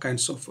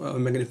kinds of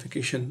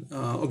magnification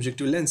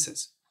objective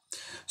lenses.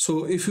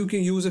 So if you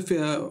can use a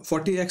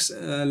 40x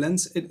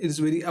lens, it is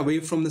very away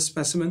from the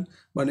specimen,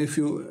 but if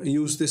you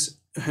use this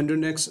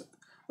 100x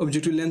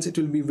objective lens, it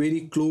will be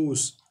very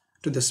close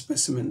to the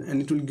specimen,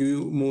 and it will give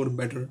you more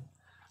better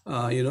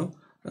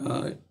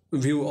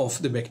view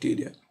of the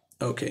bacteria.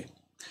 Okay,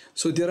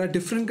 so there are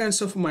different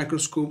kinds of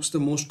microscopes. The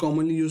most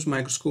commonly used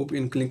microscope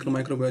in clinical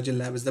microbiology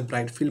lab is the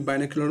bright field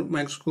binocular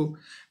microscope.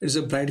 It's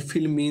a bright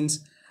field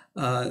means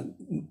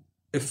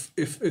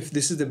if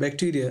this is the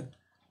bacteria,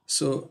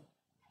 so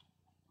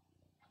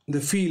the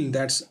field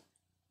that's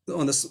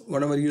on this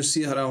whatever you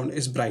see around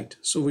is bright.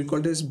 So we call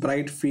this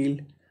bright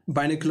field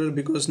binocular,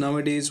 because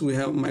nowadays we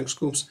have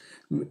microscopes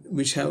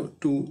which have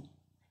two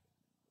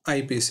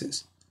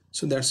eyepieces.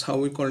 So that's how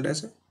we call it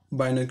as a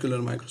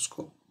binocular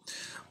microscope.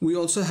 We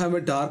also have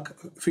a dark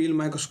field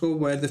microscope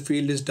where the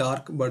field is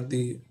dark but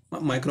the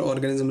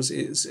microorganisms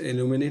is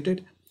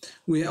illuminated.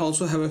 We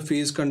also have a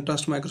phase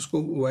contrast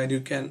microscope where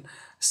you can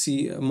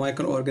see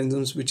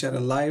microorganisms which are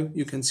alive.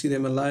 You can see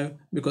them alive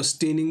because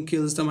staining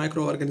kills the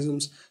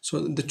microorganisms.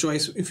 So the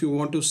choice, if you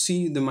want to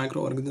see the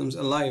microorganisms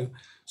alive,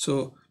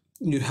 so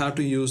you have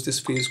to use this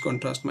phase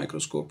contrast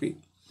microscopy.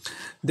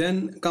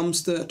 Then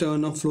comes the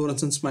turn of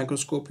fluorescence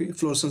microscopy.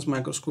 Fluorescence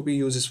microscopy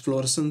uses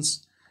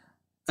fluorescence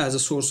as a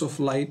source of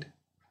light,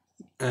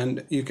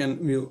 and you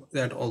can view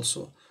that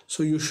also.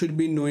 So you should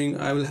be knowing,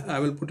 I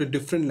will put a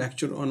different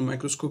lecture on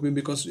microscopy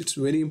because it's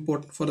very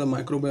important for the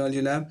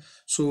microbiology lab.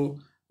 So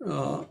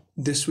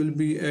this will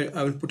be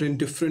I will put in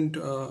different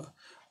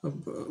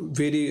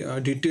very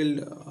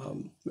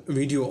detailed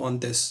video on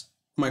this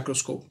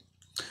microscope.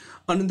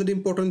 Another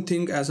important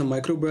thing as a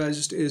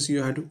microbiologist is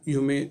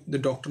the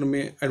doctor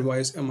may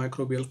advise a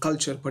microbial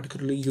culture,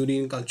 particularly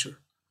urine culture.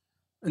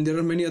 And there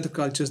are many other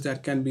cultures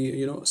that can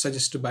be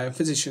suggested by a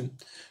physician.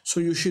 So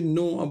you should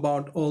know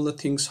about all the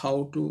things,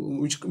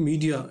 which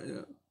media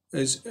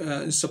is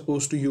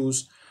supposed to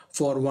use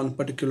for one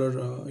particular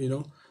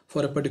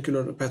for a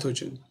particular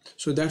pathogen.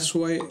 So that's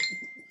why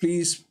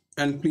please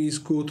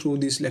go through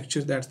these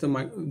lectures. That's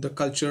the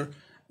culture,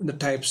 the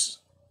types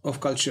of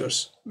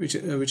cultures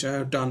which I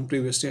have done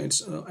previously.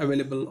 It's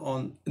available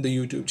on the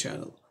YouTube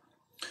channel.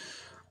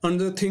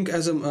 Another thing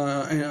as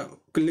a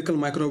clinical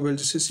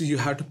microbiologist, you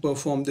have to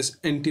perform this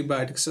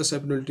antibiotic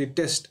susceptibility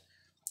test,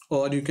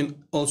 or you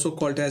can also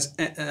call it as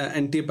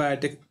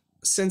antibiotic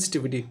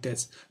sensitivity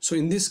test. So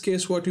in this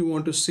case, what you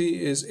want to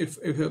see is if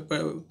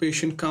a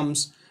patient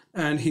comes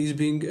and he's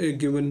being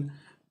given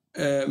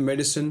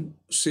medicine,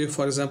 say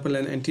for example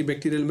an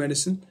antibacterial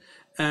medicine,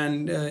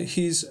 and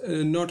he's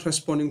not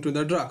responding to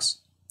the drugs.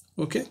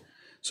 Okay,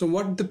 so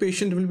what the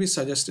patient will be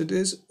suggested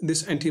is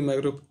this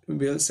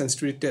antimicrobial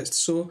sensitivity test.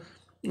 So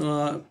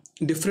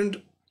different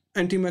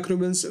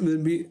antimicrobials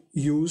will be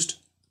used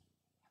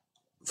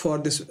for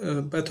this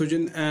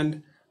pathogen,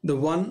 and the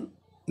one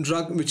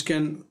drug which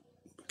can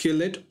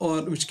kill it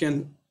or which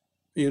can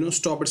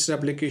stop its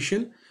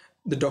replication,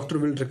 the doctor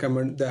will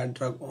recommend that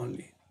drug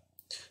only.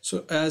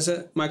 So as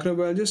a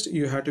microbiologist,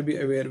 you have to be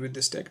aware with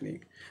this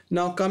technique.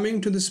 Now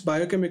coming to this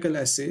biochemical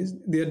assays,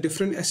 there are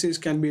different assays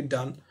can be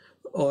done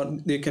or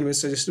they can be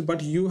suggested,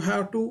 but you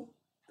have to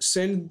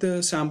send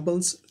the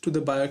samples to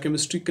the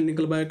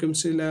clinical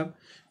biochemistry lab.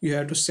 You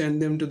have to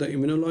send them to the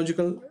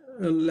immunological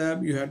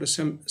lab. You have to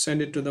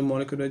send it to the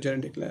molecular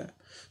genetic lab,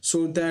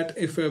 so that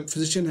if a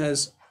physician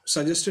has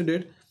suggested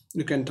it,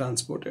 you can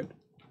transport it.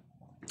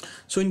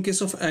 So in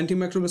case of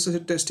antimicrobial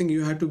resistant testing,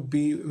 you have to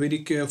be very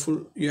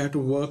careful. You have to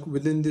work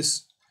within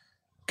this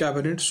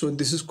cabinet. So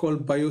this is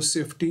called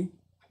biosafety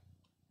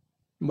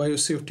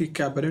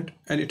cabinet,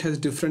 and it has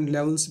different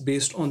levels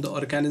based on the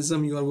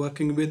organism you are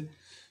working with.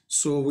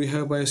 So we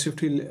have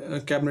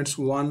biosafety cabinets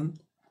 1,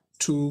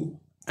 2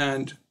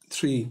 and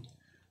 3.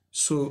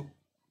 So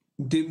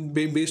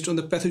based on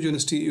the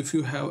pathogenicity, if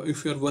you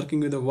are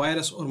working with a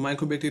virus or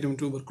mycobacterium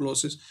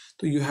tuberculosis,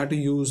 so you have to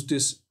use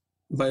this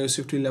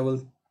biosafety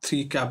level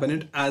 3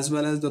 cabinet, as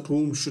well as the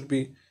room should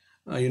be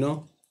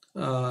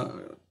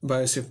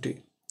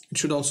biosafety. It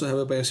should also have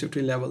a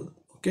biosafety level.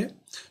 Okay,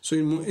 so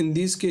in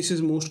these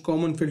cases, most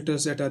common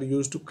filters that are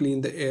used to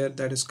clean the air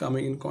that is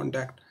coming in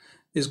contact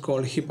is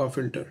called HEPA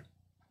filter.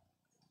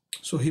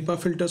 So HEPA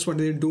filters, what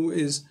they do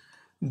is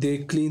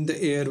they clean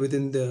the air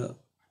within the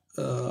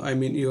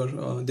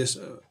this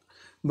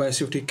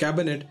biosafety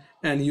cabinet,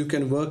 and you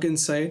can work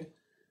inside,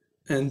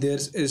 and there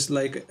is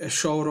like a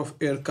shower of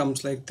air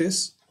comes like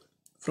this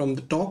from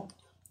the top,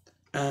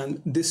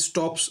 and this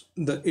stops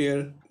the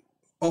air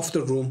of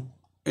the room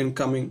in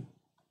coming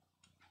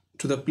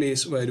to the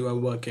place where you are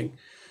working.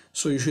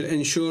 So you should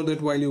ensure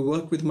that while you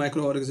work with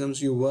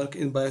microorganisms, you work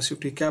in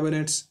biosafety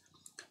cabinets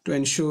to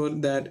ensure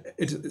that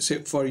it's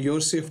safe for your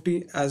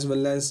safety, as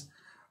well as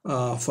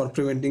for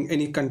preventing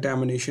any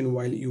contamination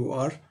while you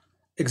are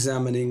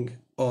examining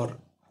or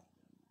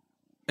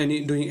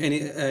doing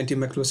any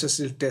antimicrobial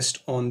resistance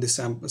test on the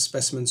sample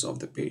specimens of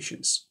the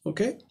patients.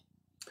 Okay,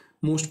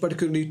 most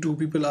particularly 2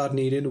 people are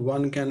needed.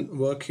 One can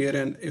work here,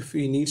 and if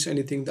he needs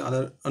anything,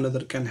 the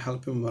another can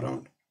help him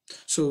around.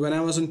 So when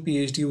I was in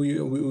PhD,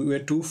 we were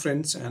 2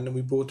 friends, and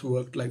we both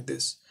worked like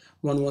this.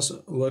 One was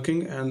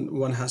working and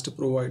one has to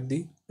provide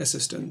the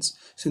assistance.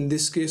 So in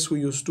this case,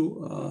 we used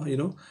to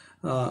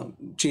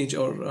change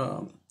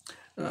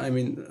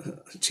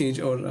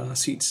our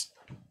seats.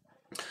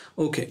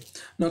 Okay,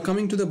 now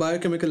coming to the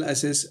biochemical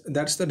assays,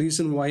 that's the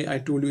reason why I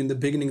told you in the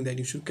beginning that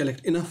you should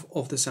collect enough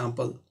of the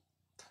sample.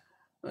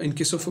 In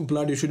case of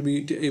blood, you should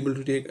be able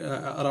to take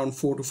around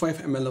 4 to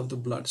 5 ml of the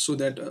blood, so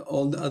that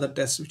all the other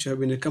tests which have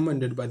been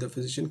recommended by the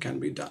physician can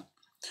be done.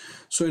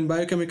 So in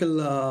biochemical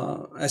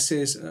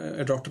assays,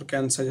 a doctor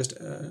can suggest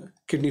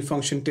kidney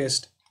function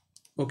test,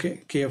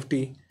 okay,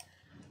 KFT,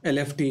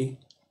 LFT,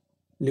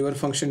 liver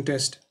function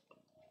test.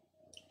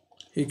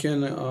 He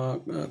can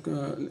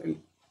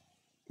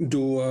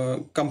do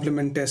a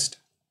complement test,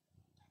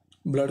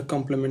 blood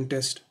complement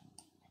test.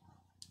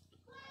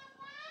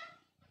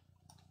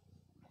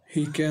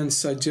 He can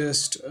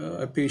suggest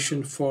a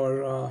patient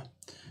for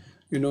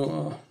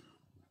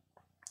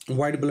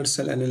white blood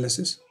cell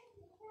analysis.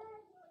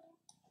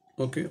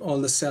 Okay,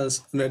 all the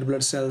cells, red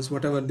blood cells,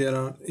 whatever there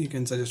are, he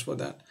can suggest for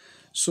that.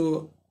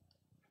 So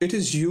it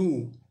is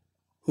you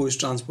who is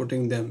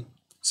transporting them.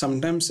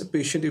 Sometimes a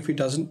patient, if he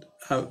doesn't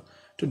have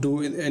to do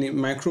with any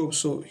microbes,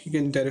 so he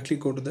can directly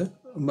go to the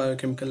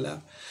biochemical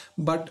lab.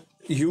 But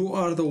you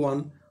are the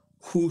one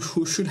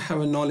who should have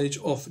a knowledge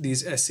of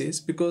these assays,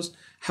 because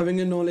having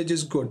a knowledge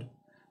is good,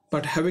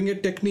 but having a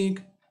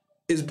technique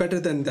is better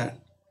than that.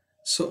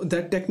 So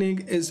that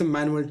technique is a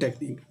manual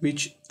technique,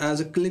 which as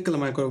a clinical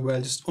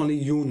microbiologist only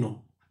you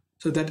know.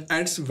 So that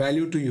adds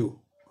value to you,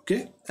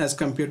 okay, as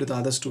compared to the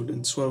other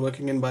students who are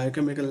working in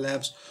biochemical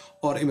labs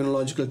or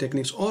immunological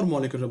techniques or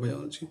molecular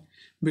biology,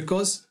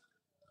 because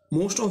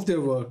most of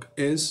their work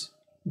is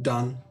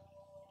done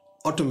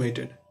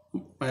automated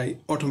by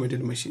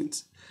automated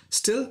machines.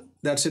 Still,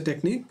 that's a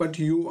technique, but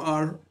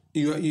clinical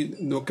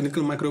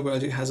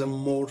microbiology has a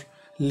more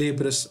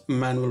laborious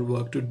manual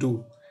work to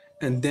do,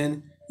 and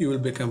then you will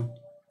become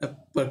a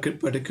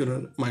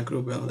particular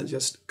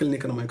microbiologist,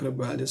 clinical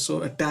microbiologist.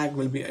 So a tag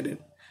will be added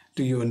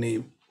to your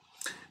name,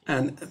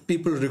 and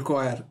people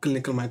require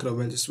clinical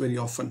microbiologists very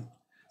often,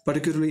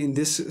 particularly in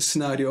this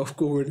scenario of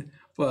COVID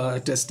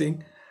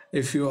testing.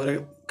 If you are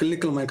a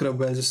clinical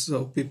microbiologist,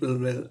 so people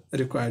will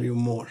require you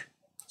more.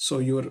 So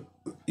you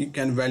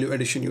can value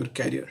addition your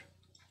career.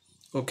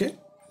 Okay.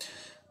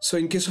 So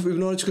in case of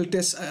immunological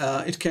tests,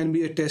 it can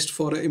be a test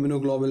for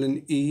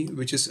immunoglobulin E,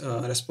 which is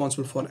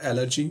responsible for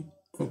allergy.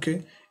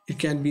 Okay. It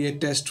can be a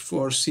test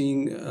for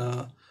seeing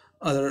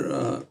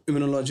other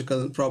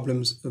immunological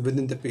problems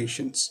within the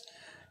patients.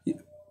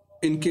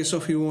 In case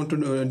of you want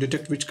to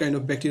detect which kind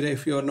of bacteria,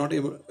 if you are not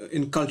able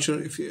in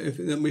culture, if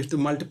the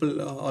multiple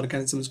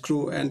organisms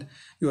grow and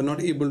you are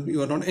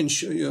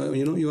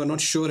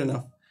not sure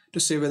enough to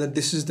say whether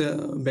this is the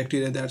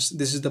bacteria, this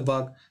is the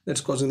bug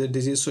that's causing the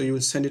disease, so you will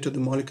send it to the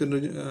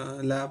molecular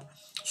lab.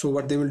 So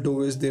what they will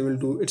do is they will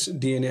do its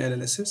DNA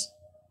analysis,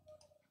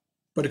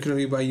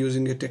 particularly by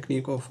using a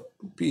technique of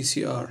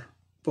PCR,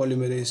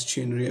 polymerase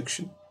chain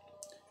reaction.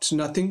 It's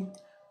nothing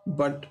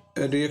but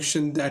a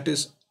reaction that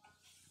is,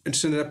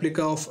 it's a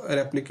replica of a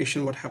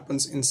replication what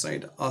happens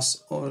inside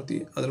us or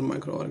the other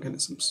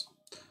microorganisms.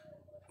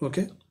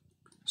 Okay,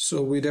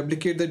 so we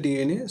replicate the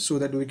DNA so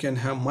that we can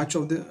have much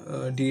of the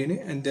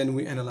DNA, and then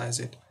we analyze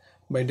it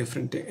by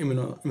different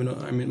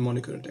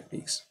molecular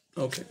techniques.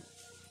 Okay,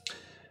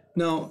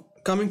 now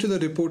coming to the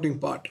reporting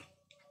part.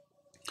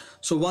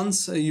 So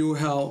once you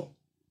have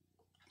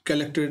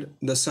collected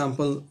the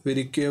sample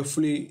very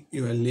carefully,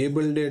 you have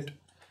labeled it.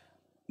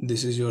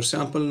 This is your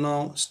sample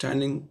now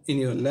standing in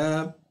your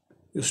lab.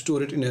 You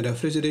store it in a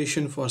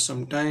refrigeration for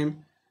some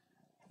time,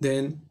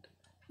 then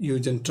you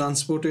then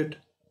transport it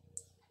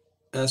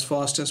as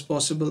fast as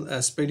possible,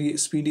 as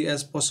speedy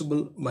as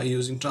possible by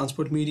using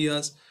transport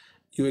medias.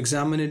 You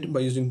examine it by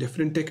using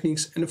different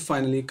techniques, and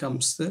finally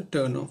comes the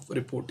turn of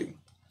reporting.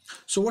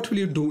 So what will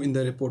you do in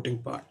the reporting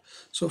part?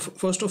 So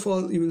first of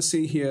all, you will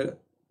see here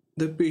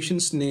the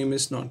patient's name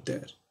is not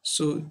there.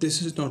 So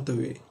this is not the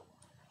way.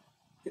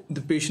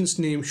 The patient's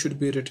name should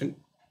be written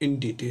in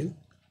detail.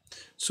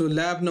 So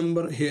lab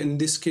number here, in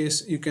this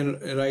case, you can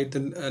write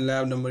the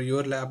lab number,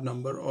 your lab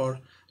number, or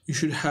you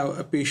should have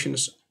a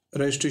patient's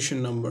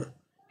registration number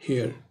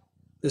here.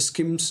 The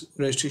SCIMS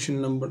registration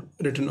number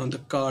written on the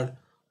card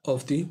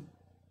of the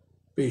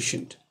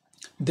patient.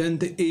 Then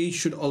the age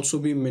should also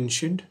be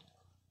mentioned.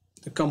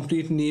 The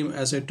complete name,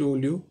 as I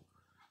told you,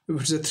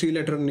 if it's a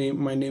 3-letter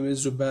name, my name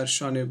is Zubair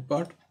Shane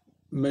Bhatt,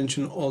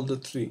 mention all the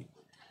 3.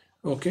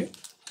 Okay.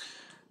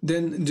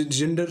 Then the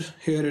gender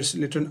here is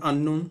written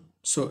unknown,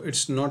 so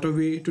it's not a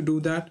way to do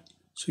that.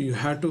 So you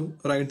have to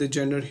write the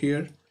gender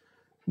here.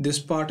 This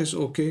part is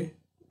okay.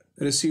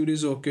 Received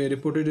is okay.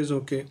 Reported is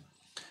okay.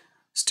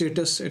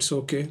 Status, it's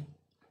okay.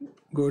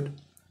 Good.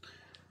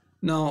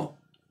 Now,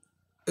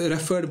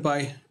 referred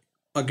by,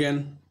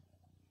 again,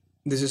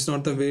 this is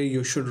not the way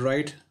you should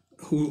write.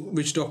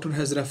 Which doctor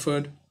has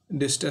referred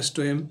this test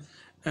to him,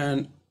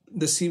 and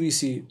the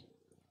CBC,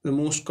 the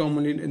most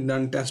commonly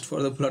done test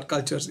for the blood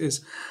cultures,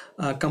 is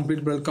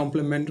complete blood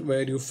complement,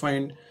 where you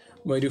find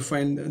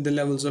the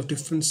levels of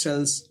different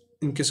cells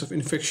in case of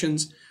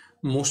infections.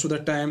 Most of the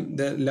time,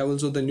 the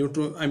levels of the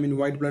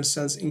white blood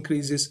cells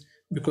increases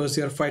because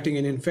they are fighting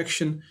an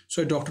infection.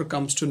 So a doctor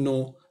comes to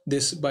know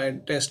this by a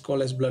test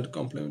called as blood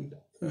complement,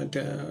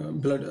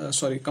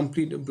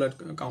 complete blood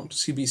count,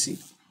 CBC.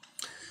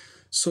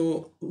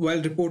 So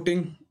while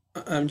reporting,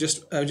 I've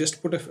just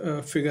put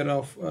a figure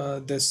of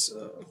this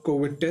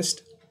COVID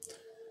test.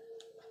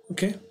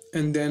 Okay,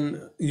 and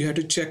then you have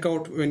to check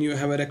out, when you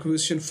have a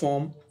requisition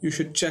form, you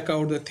should check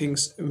out the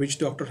things which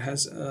doctor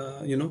has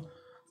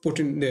put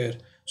in there.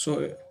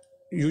 So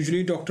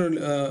usually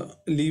doctor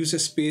leaves a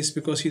space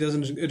because he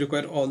doesn't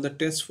require all the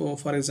tests,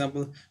 for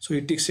example, so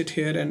he ticks it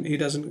here and he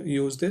doesn't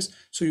use this.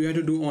 So you have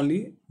to do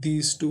only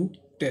these 2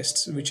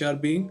 tests which are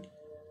being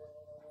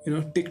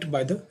ticked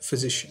by the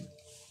physician.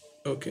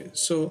 Okay,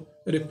 so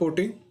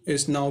reporting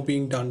is now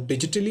being done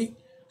digitally,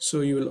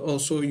 so you will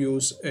also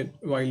use it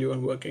while you are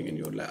working in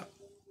your lab.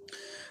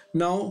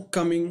 Now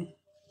coming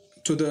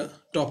to the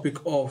topic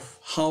of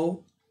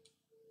how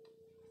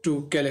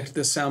to collect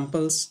the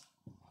samples.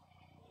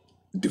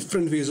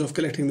 Different ways of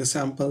collecting the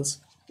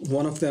samples.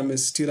 One of them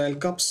is sterile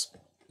cups.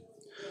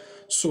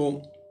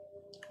 So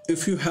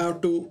if you have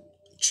to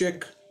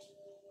check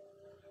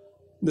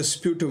the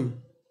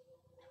sputum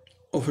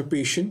of a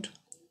patient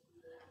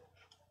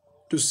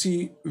to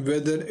see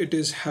whether it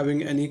is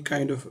having any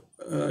kind of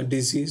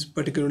disease,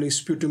 particularly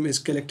sputum is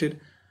collected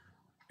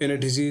in a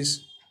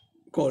disease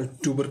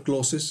called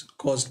tuberculosis,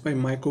 caused by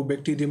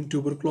Mycobacterium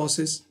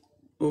tuberculosis.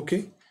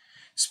 Okay,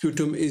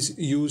 sputum is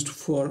used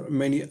for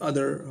many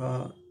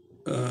other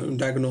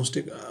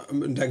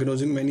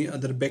diagnosing many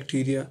other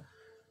bacteria,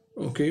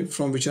 okay,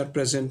 from which are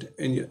present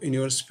in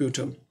your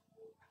sputum.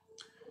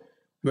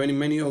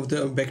 Many of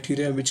the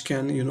bacteria which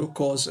can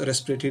cause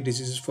respiratory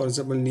diseases, for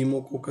example,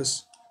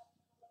 pneumococcus.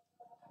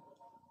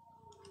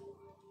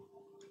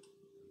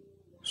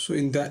 So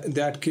in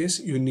that case,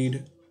 you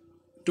need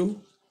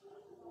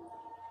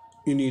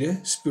a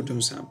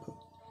sputum sample.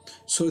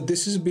 So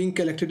this is being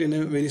collected in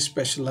a very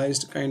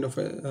specialized kind of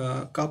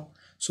a cup.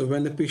 So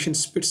when the patient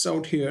spits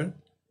out here,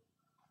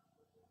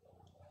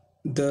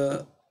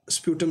 the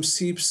sputum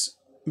seeps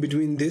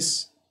between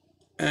this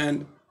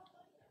and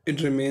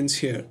it remains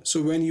here.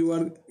 So when you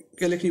are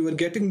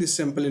getting this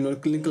sample in your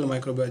clinical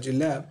microbiology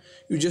lab,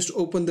 you just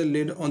open the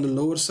lid on the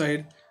lower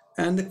side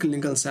and the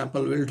clinical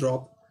sample will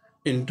drop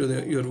into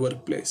your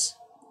workplace.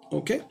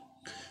 Okay,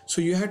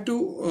 so you have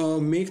to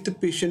make the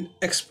patient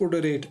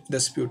expectorate the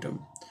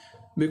sputum,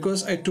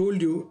 because I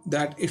told you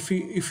that if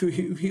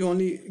he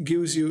only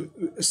gives you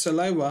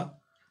saliva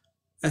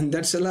and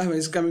that saliva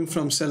is coming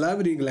from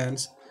salivary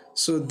glands,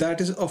 so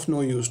that is of no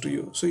use to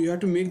you. So you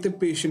have to make the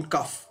patient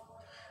cough,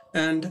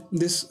 and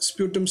this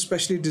sputum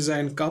specially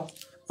designed cup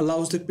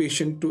allows the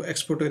patient to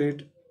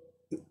expectorate.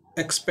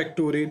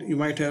 You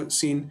might have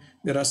seen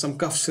there are some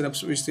cough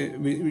syrups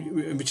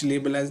which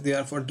label as they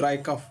are for dry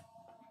cough.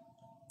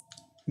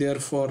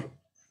 Therefore,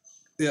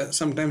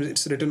 sometimes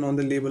it's written on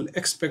the label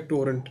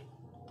expectorant,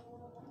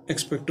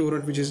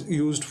 which is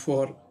used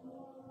for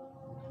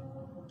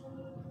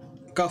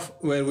cough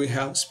where we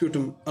have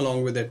sputum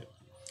along with it.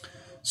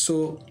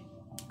 So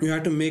you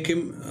have to make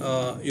him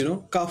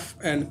cough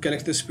and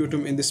collect the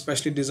sputum in this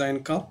specially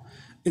designed cup.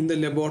 In the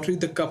laboratory,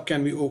 the cup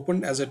can be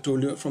opened, as I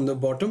told you, from the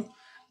bottom,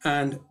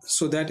 and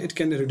so that it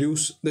can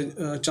reduce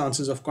the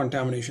chances of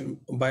contamination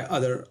by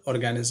other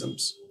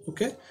organisms.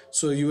 Okay,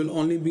 so you will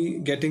only be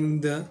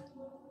getting the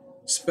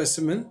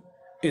specimen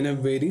in a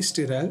very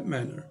sterile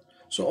manner.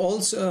 So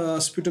all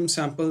sputum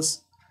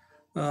samples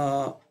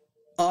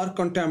are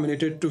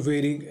contaminated to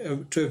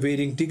a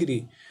varying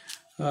degree,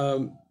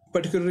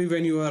 particularly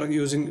when you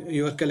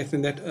are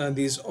collecting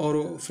these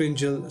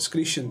oropharyngeal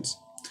secretions.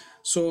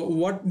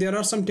 So there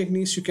are some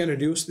techniques you can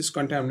reduce this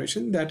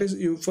contamination. That is,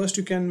 you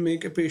can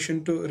make a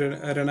patient to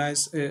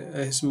renize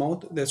his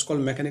mouth. That's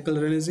called mechanical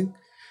renizing,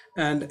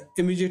 and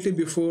immediately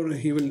before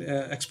he will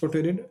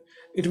expurgate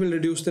it will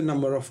reduce the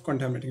number of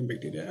contaminating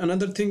bacteria.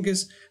 Another thing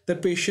is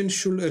that patient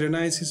should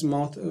renize his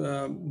mouth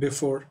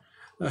before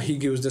he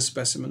gives the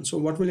specimen. So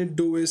what will it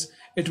do is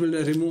it will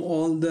remove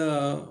all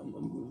the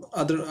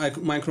other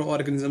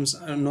microorganisms,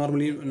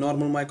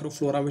 normal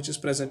microflora which is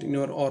present in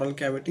your oral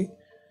cavity,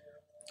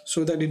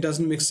 so that it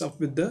doesn't mix up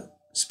with the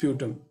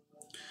sputum.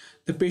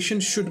 The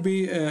patient should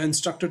be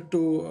instructed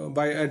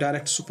by a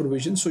direct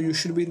supervision. So you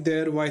should be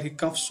there while he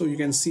coughs, so you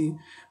can see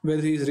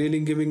whether he's really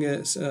giving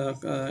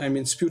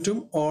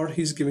sputum or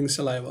he's giving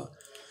saliva.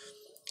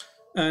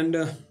 And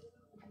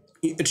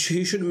you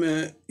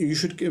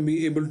should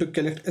be able to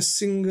collect a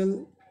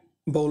single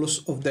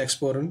bolus of the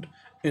expurgant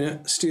in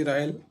a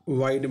sterile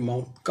wide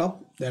mouth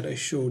cup that I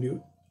showed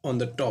you on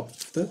the top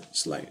of the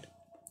slide.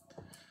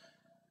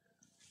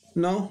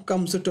 Now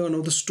comes the turn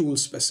of the stool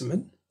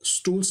specimen.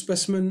 Stool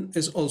specimen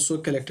is also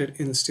collected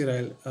in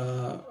sterile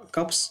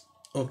cups.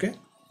 Okay,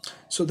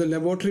 so the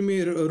laboratory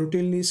may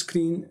routinely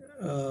screen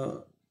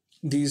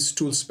these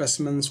stool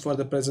specimens for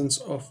the presence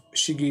of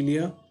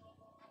Shigella,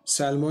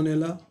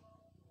 Salmonella,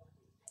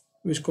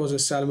 which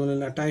causes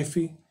Salmonella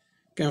typhi,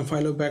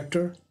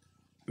 Campylobacter,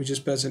 which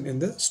is present in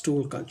the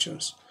stool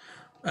cultures.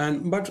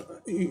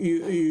 But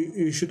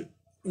you should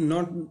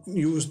not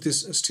use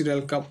this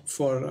sterile cup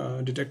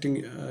for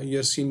detecting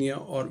Yersinia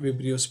or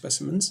Vibrio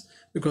specimens,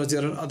 because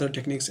there are other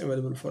techniques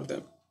available for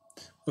them.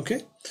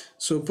 Okay,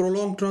 so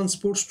prolonged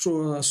transport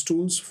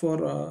stools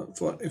for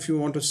if you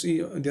want to see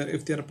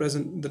if they are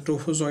present, the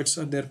trophozoites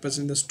are there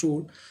present in the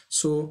stool.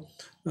 So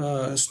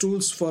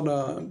stools for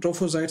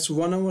trophozoites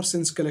 1 hour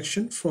since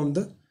collection from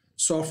the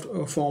soft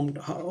formed,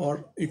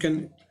 or you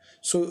can,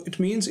 so it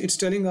means it's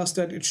telling us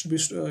that it should be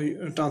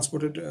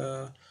transported.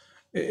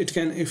 It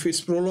can, if it's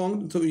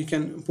prolonged, so you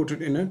can put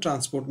it in a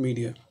transport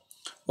media,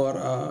 or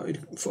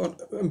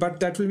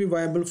but that will be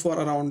viable for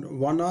around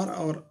 1 hour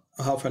or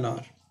half an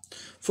hour.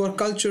 For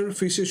culture,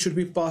 feces should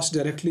be passed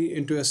directly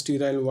into a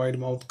sterile wide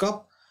mouth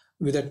cup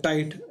with a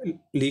tight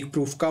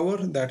leak-proof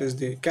cover, that is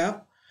the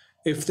cap.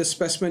 If the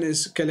specimen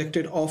is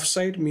collected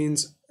off-site,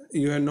 means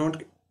you are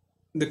not,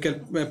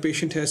 the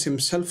patient has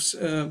himself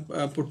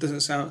put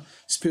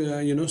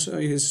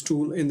his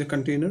stool in the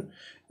container.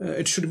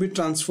 It should be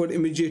transferred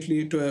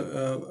immediately to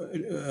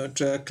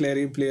a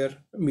Clary-Blair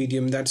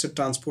medium, that's a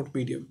transport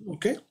medium.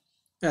 Okay,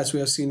 as we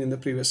have seen in the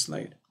previous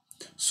slide.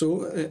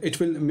 So it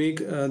will make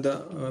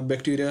the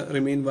bacteria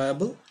remain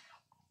viable,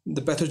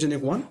 the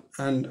pathogenic one,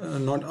 and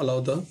not allow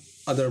the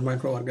other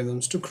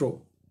microorganisms to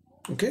grow.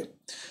 Okay,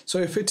 so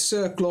if it's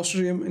a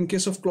Clostridium, in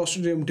case of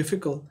Clostridium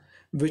difficile,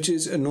 which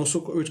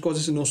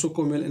causes a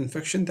nosocomial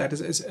infection, that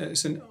is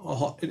it's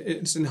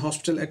in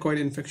hospital acquired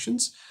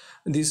infections.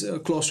 These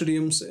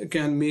Clostridiums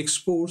can make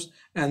spores,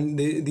 and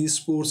these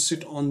spores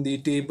sit on the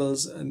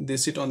tables and they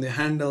sit on the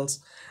handles,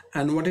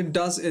 and what it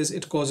does is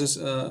it causes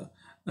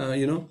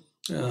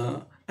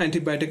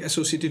antibiotic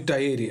associated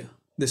diarrhea,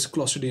 this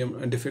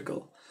Clostridium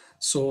difficile.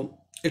 So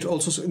it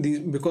also,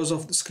 because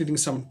of secreting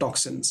some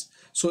toxins.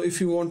 So if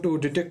you want to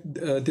detect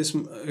this,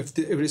 if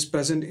it is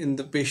present in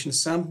the patient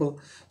sample,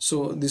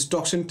 so this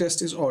toxin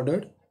test is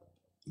ordered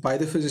by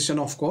the physician,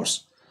 of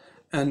course,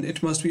 and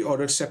it must be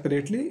ordered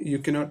separately. You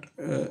cannot,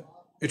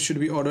 it should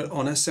be ordered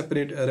on a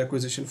separate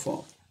requisition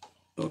form.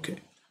 Okay,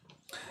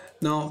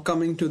 now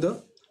coming to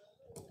the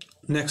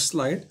next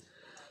slide.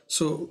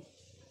 So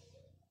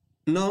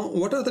now,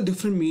 what are the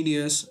different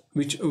medias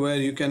where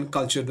you can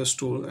culture the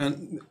stool?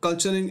 And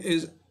culturing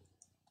is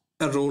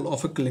a role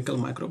of a clinical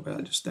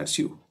microbiologist. That's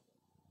you.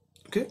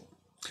 Okay,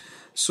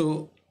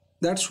 so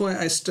that's why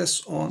I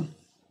stress on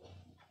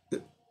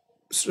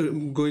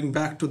going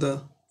back to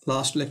the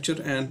last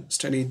lecture and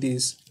study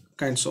these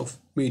kinds of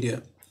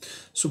media.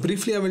 So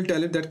briefly, I will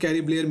tell it that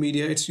Clary-Blair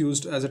media, it's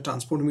used as a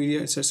transport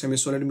media. It's a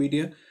semi-solid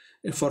media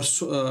for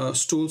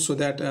stools, so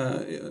that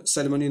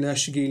Salmonella,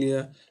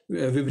 Shigella,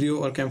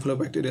 Vibrio or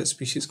Campylobacter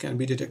species can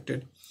be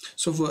detected.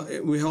 So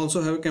we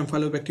also have a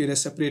Campylobacter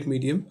separate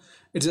medium.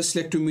 It's a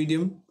selective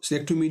medium.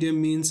 Selective medium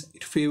means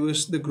it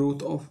favors the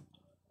growth of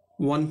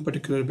one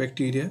particular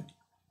bacteria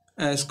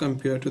as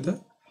compared to the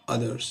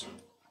others.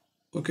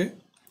 Okay,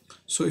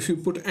 so if you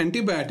put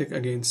antibiotic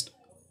against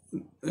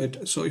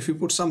it, so if you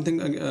put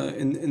something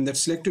in that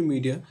selective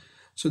media,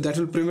 so that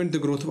will prevent the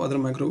growth of other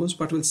microbes,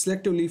 but will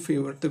selectively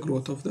favor the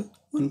growth of the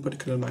one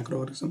particular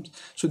microorganisms.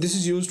 So this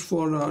is used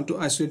for to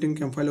isolating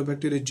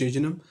Campylobacter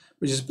jejunum,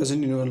 which is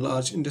present in your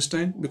large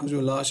intestine, because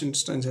your large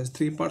intestine has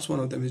 3 parts. One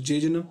of them is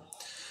jejunum.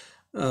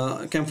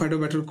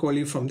 Campylobacter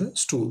coli from the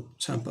stool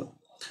sample.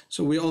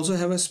 So we also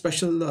have a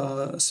special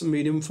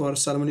medium for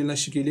Salmonella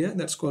Shigella,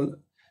 that's called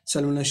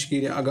Salmonella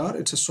Shigella agar.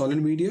 It's a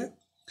solid media.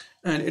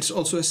 and it's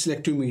also a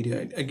selective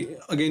media. It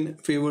again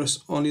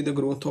favors only the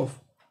growth of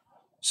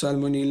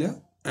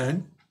Salmonella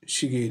and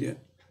Shigella,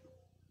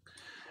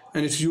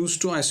 and it's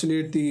used to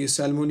isolate the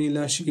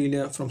Salmonella,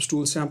 Shigella from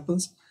stool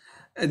samples.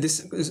 And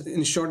this is,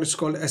 in short, it's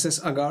called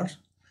SS agar.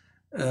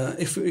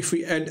 If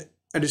we add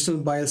additional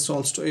bile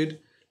salts to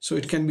it, so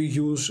it can be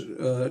used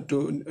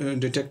to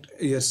detect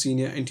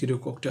Yersinia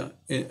enterococta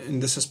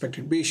in the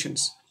suspected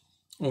patients.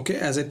 Okay,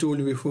 as I told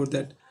you before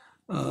that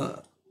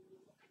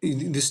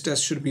this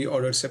test should be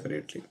ordered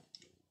separately.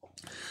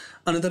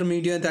 Another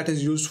media that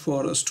is used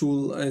for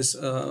stool is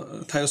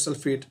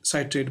thiosulfate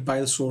citrate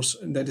bile source,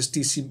 that is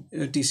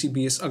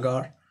TCBS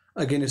agar.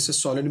 Again, it's a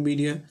solid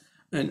media,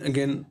 and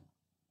again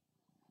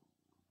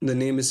the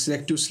name is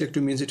selective.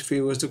 Selective means it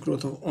favors the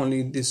growth of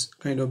only this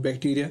kind of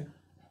bacteria,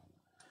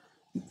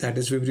 that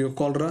is Vibrio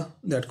cholera,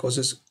 that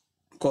causes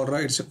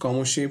cholera. It's a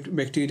comma shaped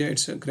bacteria.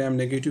 It's a gram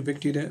negative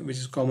bacteria which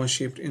is comma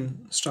shaped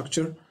in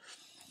structure,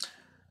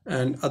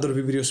 and other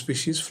Vibrio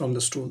species from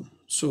the stool.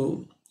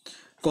 So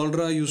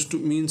cholera used to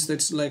means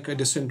that's like a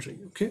dysentery.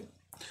 Okay,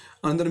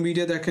 another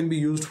media that can be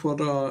used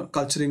for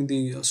culturing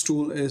the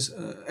stool is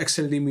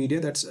XLD media,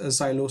 that's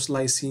xylose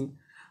lysine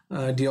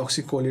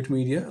deoxycholate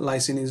media.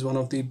 Lysine is one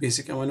of the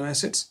basic amino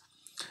acids,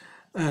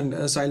 and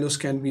xylose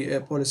can be a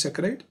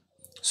polysaccharide.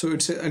 So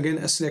it's again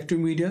a selective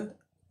media,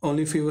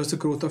 only favors the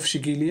growth of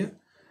Shigella,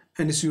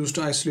 and is used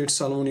to isolate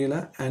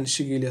Salmonella and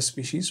Shigella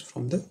species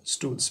from the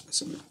stool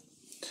specimen.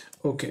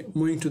 Okay,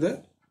 moving to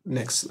the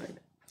next slide.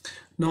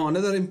 Now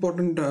another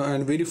important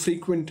and very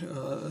frequent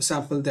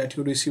sample that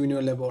you receive in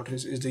your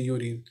laboratories is the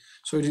urine.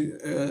 So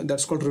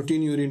that's called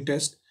routine urine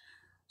test.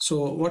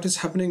 So what is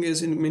happening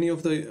is, in many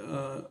of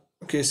the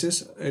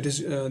cases, it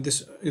is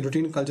this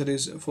routine culture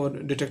is for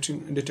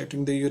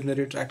detecting the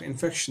urinary tract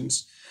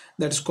infections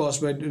that is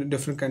caused by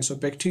different kinds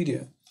of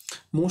bacteria.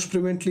 Most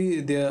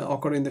prevalently they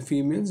occur in the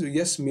females.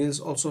 Yes,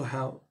 males also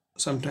have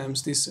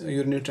sometimes this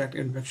urinary tract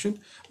infection,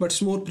 but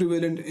it's more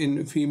prevalent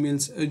in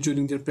females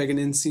during their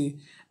pregnancy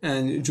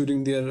and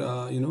during their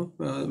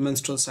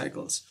menstrual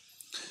cycles.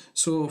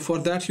 So for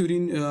that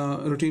routine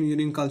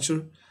urine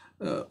culture,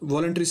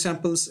 voluntary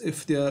samples,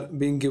 if they are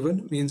being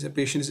given, means a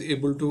patient is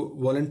able to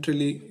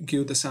voluntarily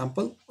give the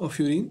sample of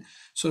urine.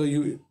 So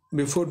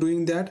before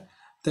doing that,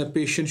 the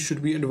patient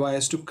should be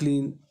advised to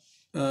clean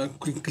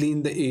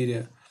the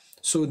area.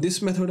 So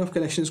this method of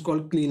collection is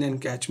called clean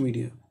and catch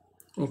media.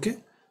 Okay,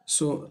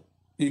 so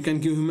you can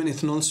give him an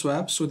ethanol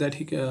swab so that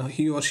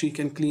he or she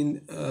can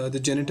clean the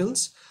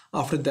genitals.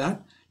 After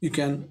that, you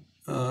can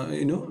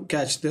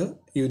catch the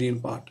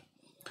urine part.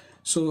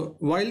 So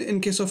while in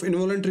case of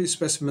involuntary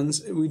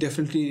specimens, we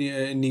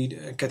definitely need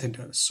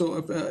catheters.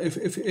 So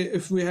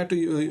if we had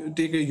to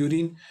take a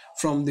urine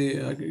from the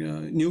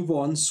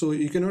newborns, so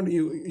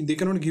they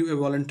cannot give a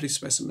voluntary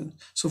specimen.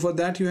 So for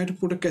that, you have to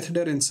put a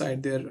catheter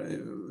inside their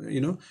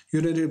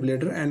urinary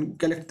bladder and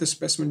collect the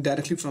specimen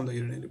directly from the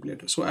urinary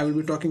bladder. So I will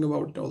be talking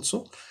about it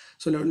also.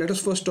 So let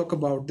us first talk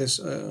about this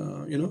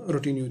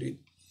routine urine.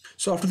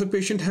 So after the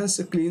patient has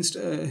cleansed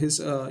his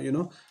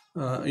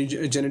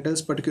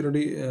genitals,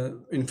 particularly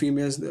in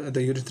females, the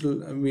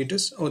urethral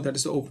meatus, or that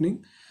is the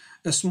opening,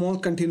 a small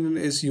container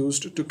is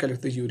used to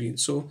collect the urine.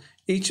 So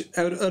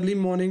early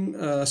morning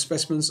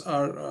specimens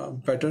are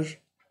better.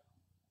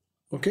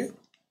 Okay,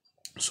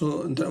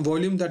 so the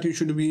volume that you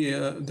should be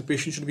the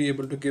patient should be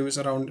able to give is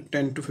around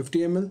 10 to 50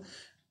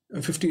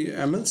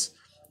 mls,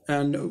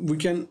 and we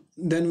can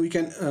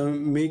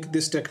make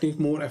this technique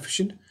more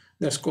efficient.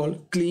 That's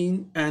called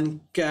clean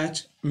and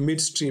catch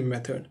midstream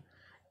method.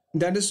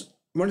 That is,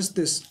 what is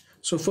this?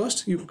 So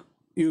first you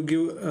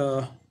give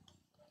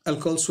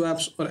alcohol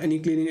swabs or any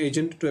cleaning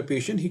agent to a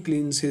patient. He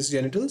cleans his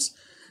genitals.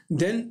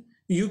 Then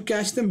you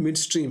catch the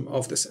midstream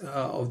of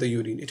the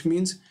urine. It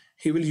means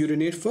he will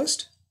urinate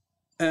first,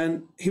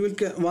 and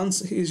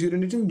once he is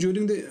urinating,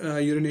 during the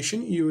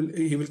urination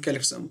he will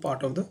collect some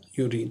part of the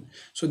urine.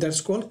 So that's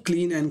called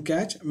clean and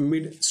catch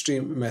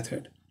midstream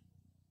method.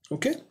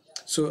 Okay.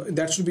 So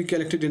that should be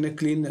collected in a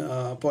clean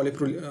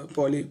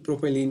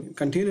polypropylene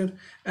container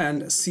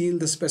and seal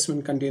the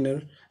specimen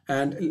container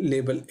and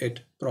label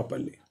it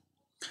properly.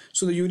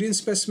 So the urine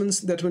specimens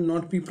that will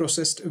not be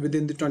processed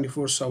within the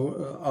 24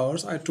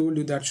 hours, I told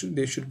you that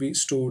they should be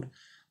stored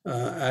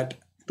at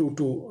 2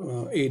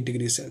 to 8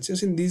 degrees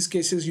Celsius. In these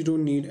cases, you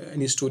don't need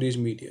any storage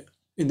media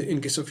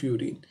in case of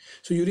urine.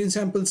 So urine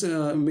samples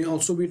may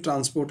also be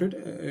transported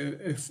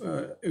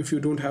if you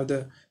don't have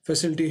the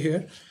facility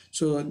here.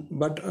 So,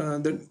 but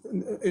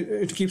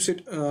it keeps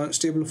it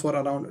stable for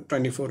around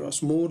 24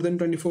 hours. More than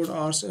 24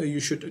 hours, you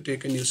should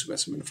take a new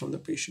specimen from the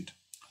patient.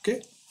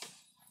 Okay.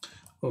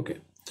 Okay.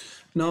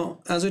 Now,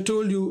 as I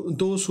told you,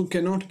 those who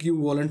cannot give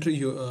voluntary,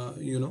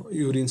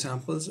 urine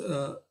samples,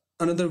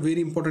 another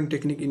very important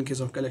technique in case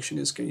of collection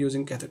is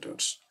using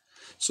catheters.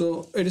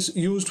 So it is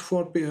used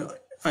for,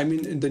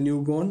 the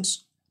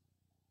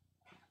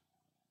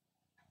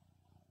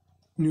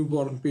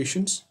newborn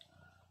patients.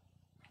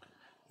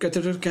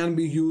 Catheter can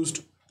be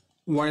used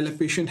while a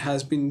patient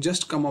has been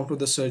just come out of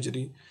the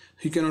surgery.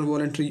 He cannot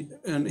voluntarily,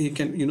 and he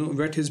can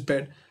wet his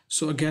bed.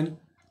 So again,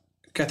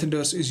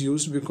 catheters is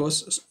used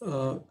because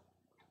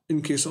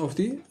in case of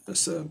the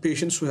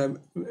patients who have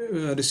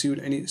received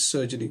any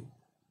surgery,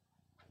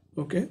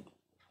 okay,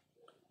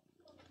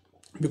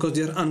 because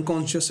they are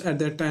unconscious at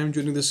that time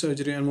during the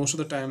surgery, and most of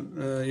the time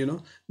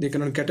they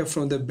cannot get up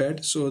from the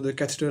bed, so the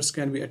catheters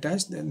can be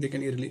attached, then they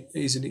can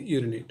easily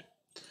urinate.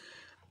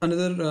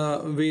 Another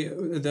way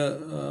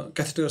the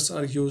catheters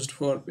are used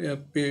for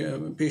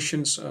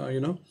patients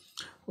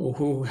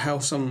who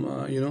have some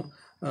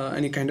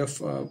any kind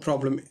of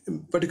problem,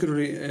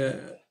 particularly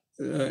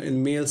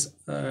in males.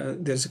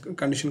 There's a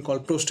condition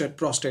called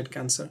prostate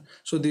cancer,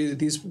 so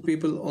these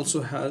people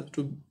also have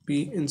to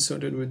be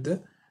inserted with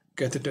the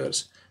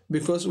catheters,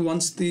 because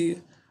once the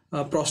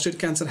prostate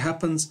cancer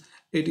happens,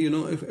 it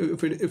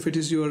if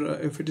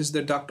it is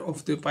the duct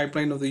of the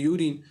pipeline of the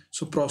urine,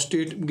 so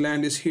prostate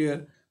gland is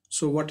here.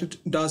 So what it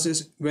does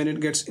is, when it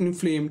gets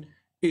inflamed,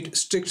 it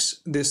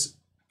restricts this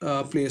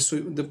place,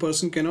 so the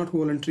person cannot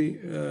voluntarily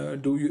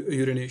do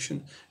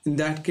urination. In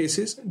that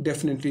cases,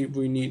 definitely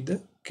we need the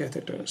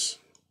catheters.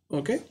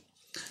 Okay,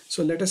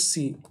 so let us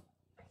see.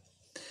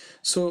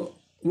 So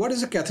what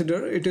is a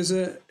catheter? It is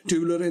a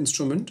tubular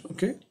instrument.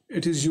 Okay,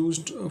 it is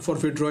used for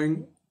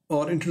withdrawing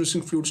or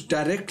introducing fluids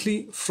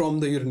directly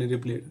from the urinary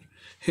bladder.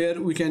 Here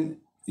we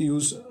can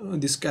use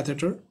this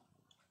catheter.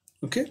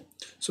 Okay,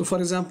 so for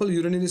example,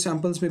 urinary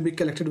samples may be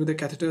collected with the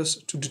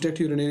catheters to detect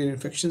urinary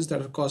infections that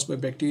are caused by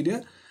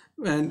bacteria,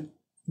 and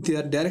they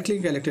are directly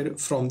collected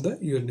from the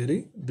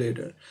urinary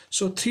bladder.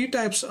 So 3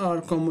 types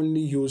are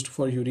commonly used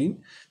for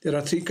urine. There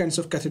are 3 kinds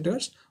of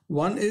catheters.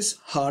 One is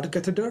hard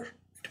catheter.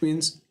 It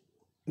means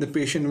the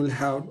patient will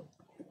have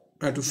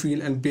to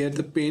feel and bear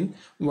the pain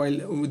while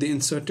they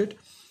insert it.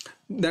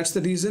 That's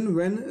the reason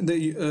when the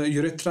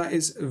urethra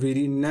is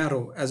very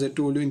narrow, as I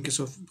told you, in case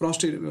of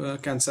prostate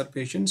cancer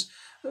patients,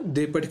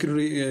 they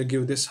particularly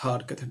give this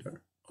hard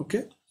catheter.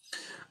 Okay,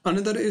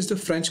 another is the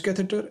French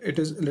catheter. It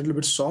is a little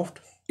bit soft,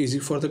 easy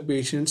for the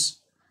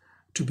patients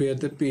to bear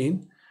the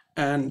pain,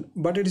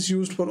 but it is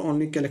used for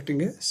only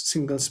collecting a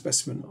single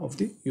specimen of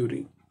the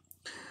urine.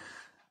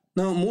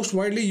 Now, most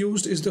widely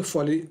used is the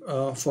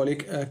Foley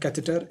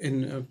catheter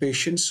in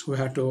patients who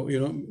have to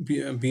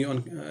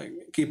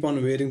keep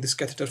on wearing this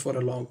catheter for a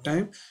long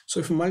time.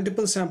 So if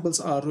multiple samples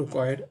are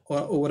required or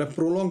over a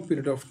prolonged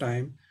period of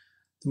time,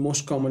 the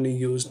most commonly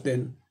used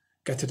then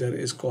catheter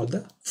is called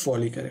the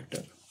Foley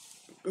catheter.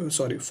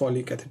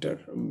 Foley catheter,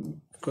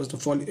 because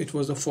it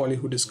was the Foley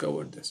who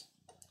discovered this.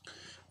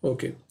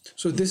 Okay,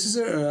 so this is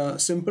a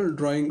simple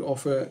drawing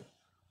of a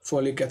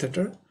Foley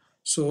catheter.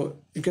 So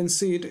you can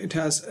see it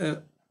has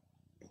a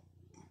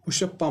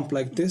push-up pump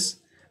like this,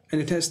 and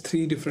it has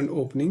 3 different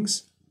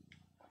openings.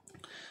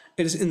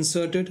 It is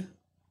inserted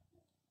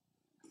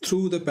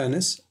through the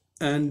penis,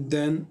 and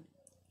then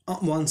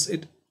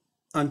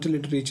until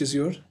it reaches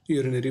your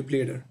urinary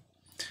bladder.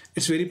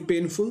 It's very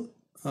painful.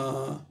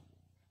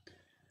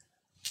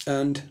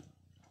 And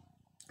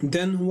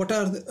then what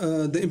are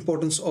the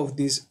importance of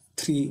these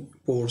 3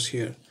 pores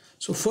here?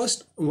 So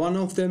first, one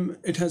of them,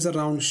 it has a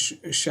round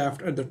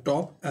shaft at the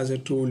top, as I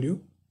told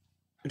you.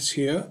 It's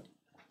here.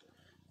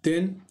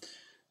 Then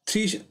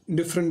 3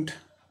 different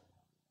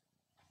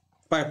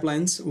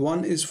pipelines.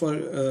 One is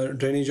for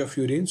drainage of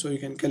urine, so you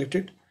can collect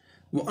it.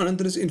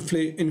 Another is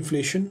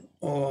inflation,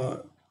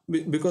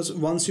 because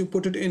once you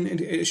put it in,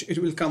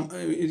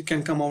 it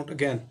can come out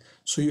again,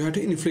 so you have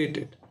to inflate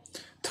it.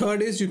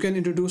 Third is you can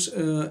introduce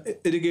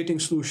irrigating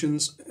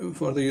solutions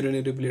for the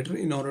urinary bladder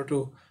in order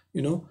to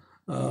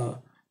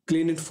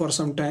clean it for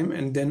some time,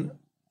 and then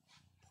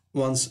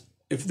once,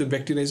 if the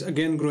bacteria is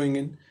again growing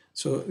in,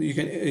 so you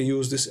can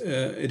use this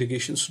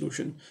irrigation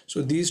solution.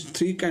 So these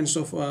 3 kinds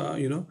of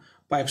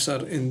pipes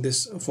are in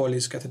this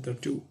Foley's catheter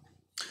tube.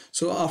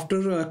 So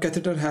after a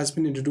catheter has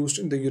been introduced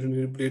in the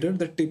urinary bladder,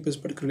 the tip is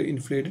particularly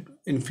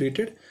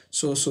inflated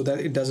so that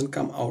it doesn't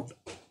come out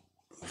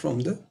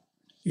from the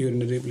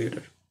urinary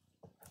bladder.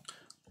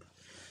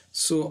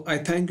 So I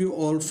thank you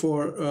all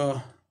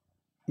for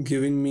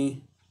giving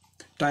me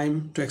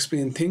time to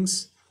explain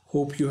things.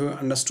 Hope you have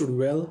understood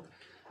well.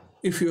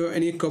 If you have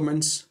any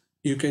comments,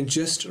 you can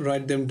just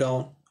write them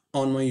down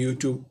on my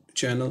YouTube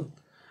channel,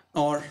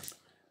 or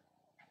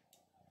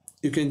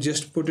you can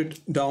just put it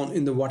down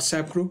in the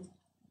WhatsApp group.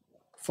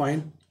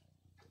 Fine.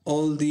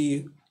 All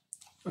the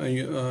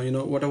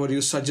whatever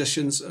your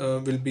suggestions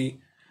will be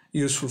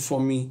useful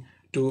for me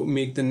to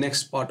make the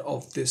next part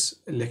of this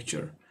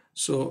lecture.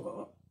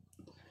 So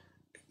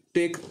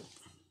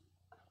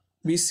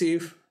be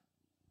safe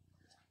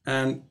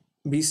and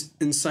be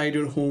inside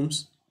your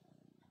homes.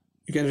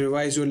 You can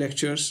revise your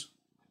lectures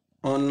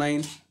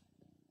online.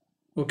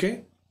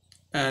 Okay,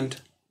 and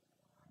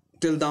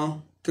till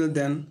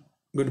then,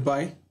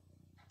 goodbye,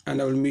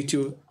 and I will meet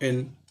you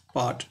in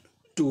part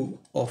 2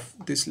 of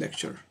this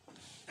lecture.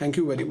 Thank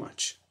you very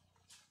much.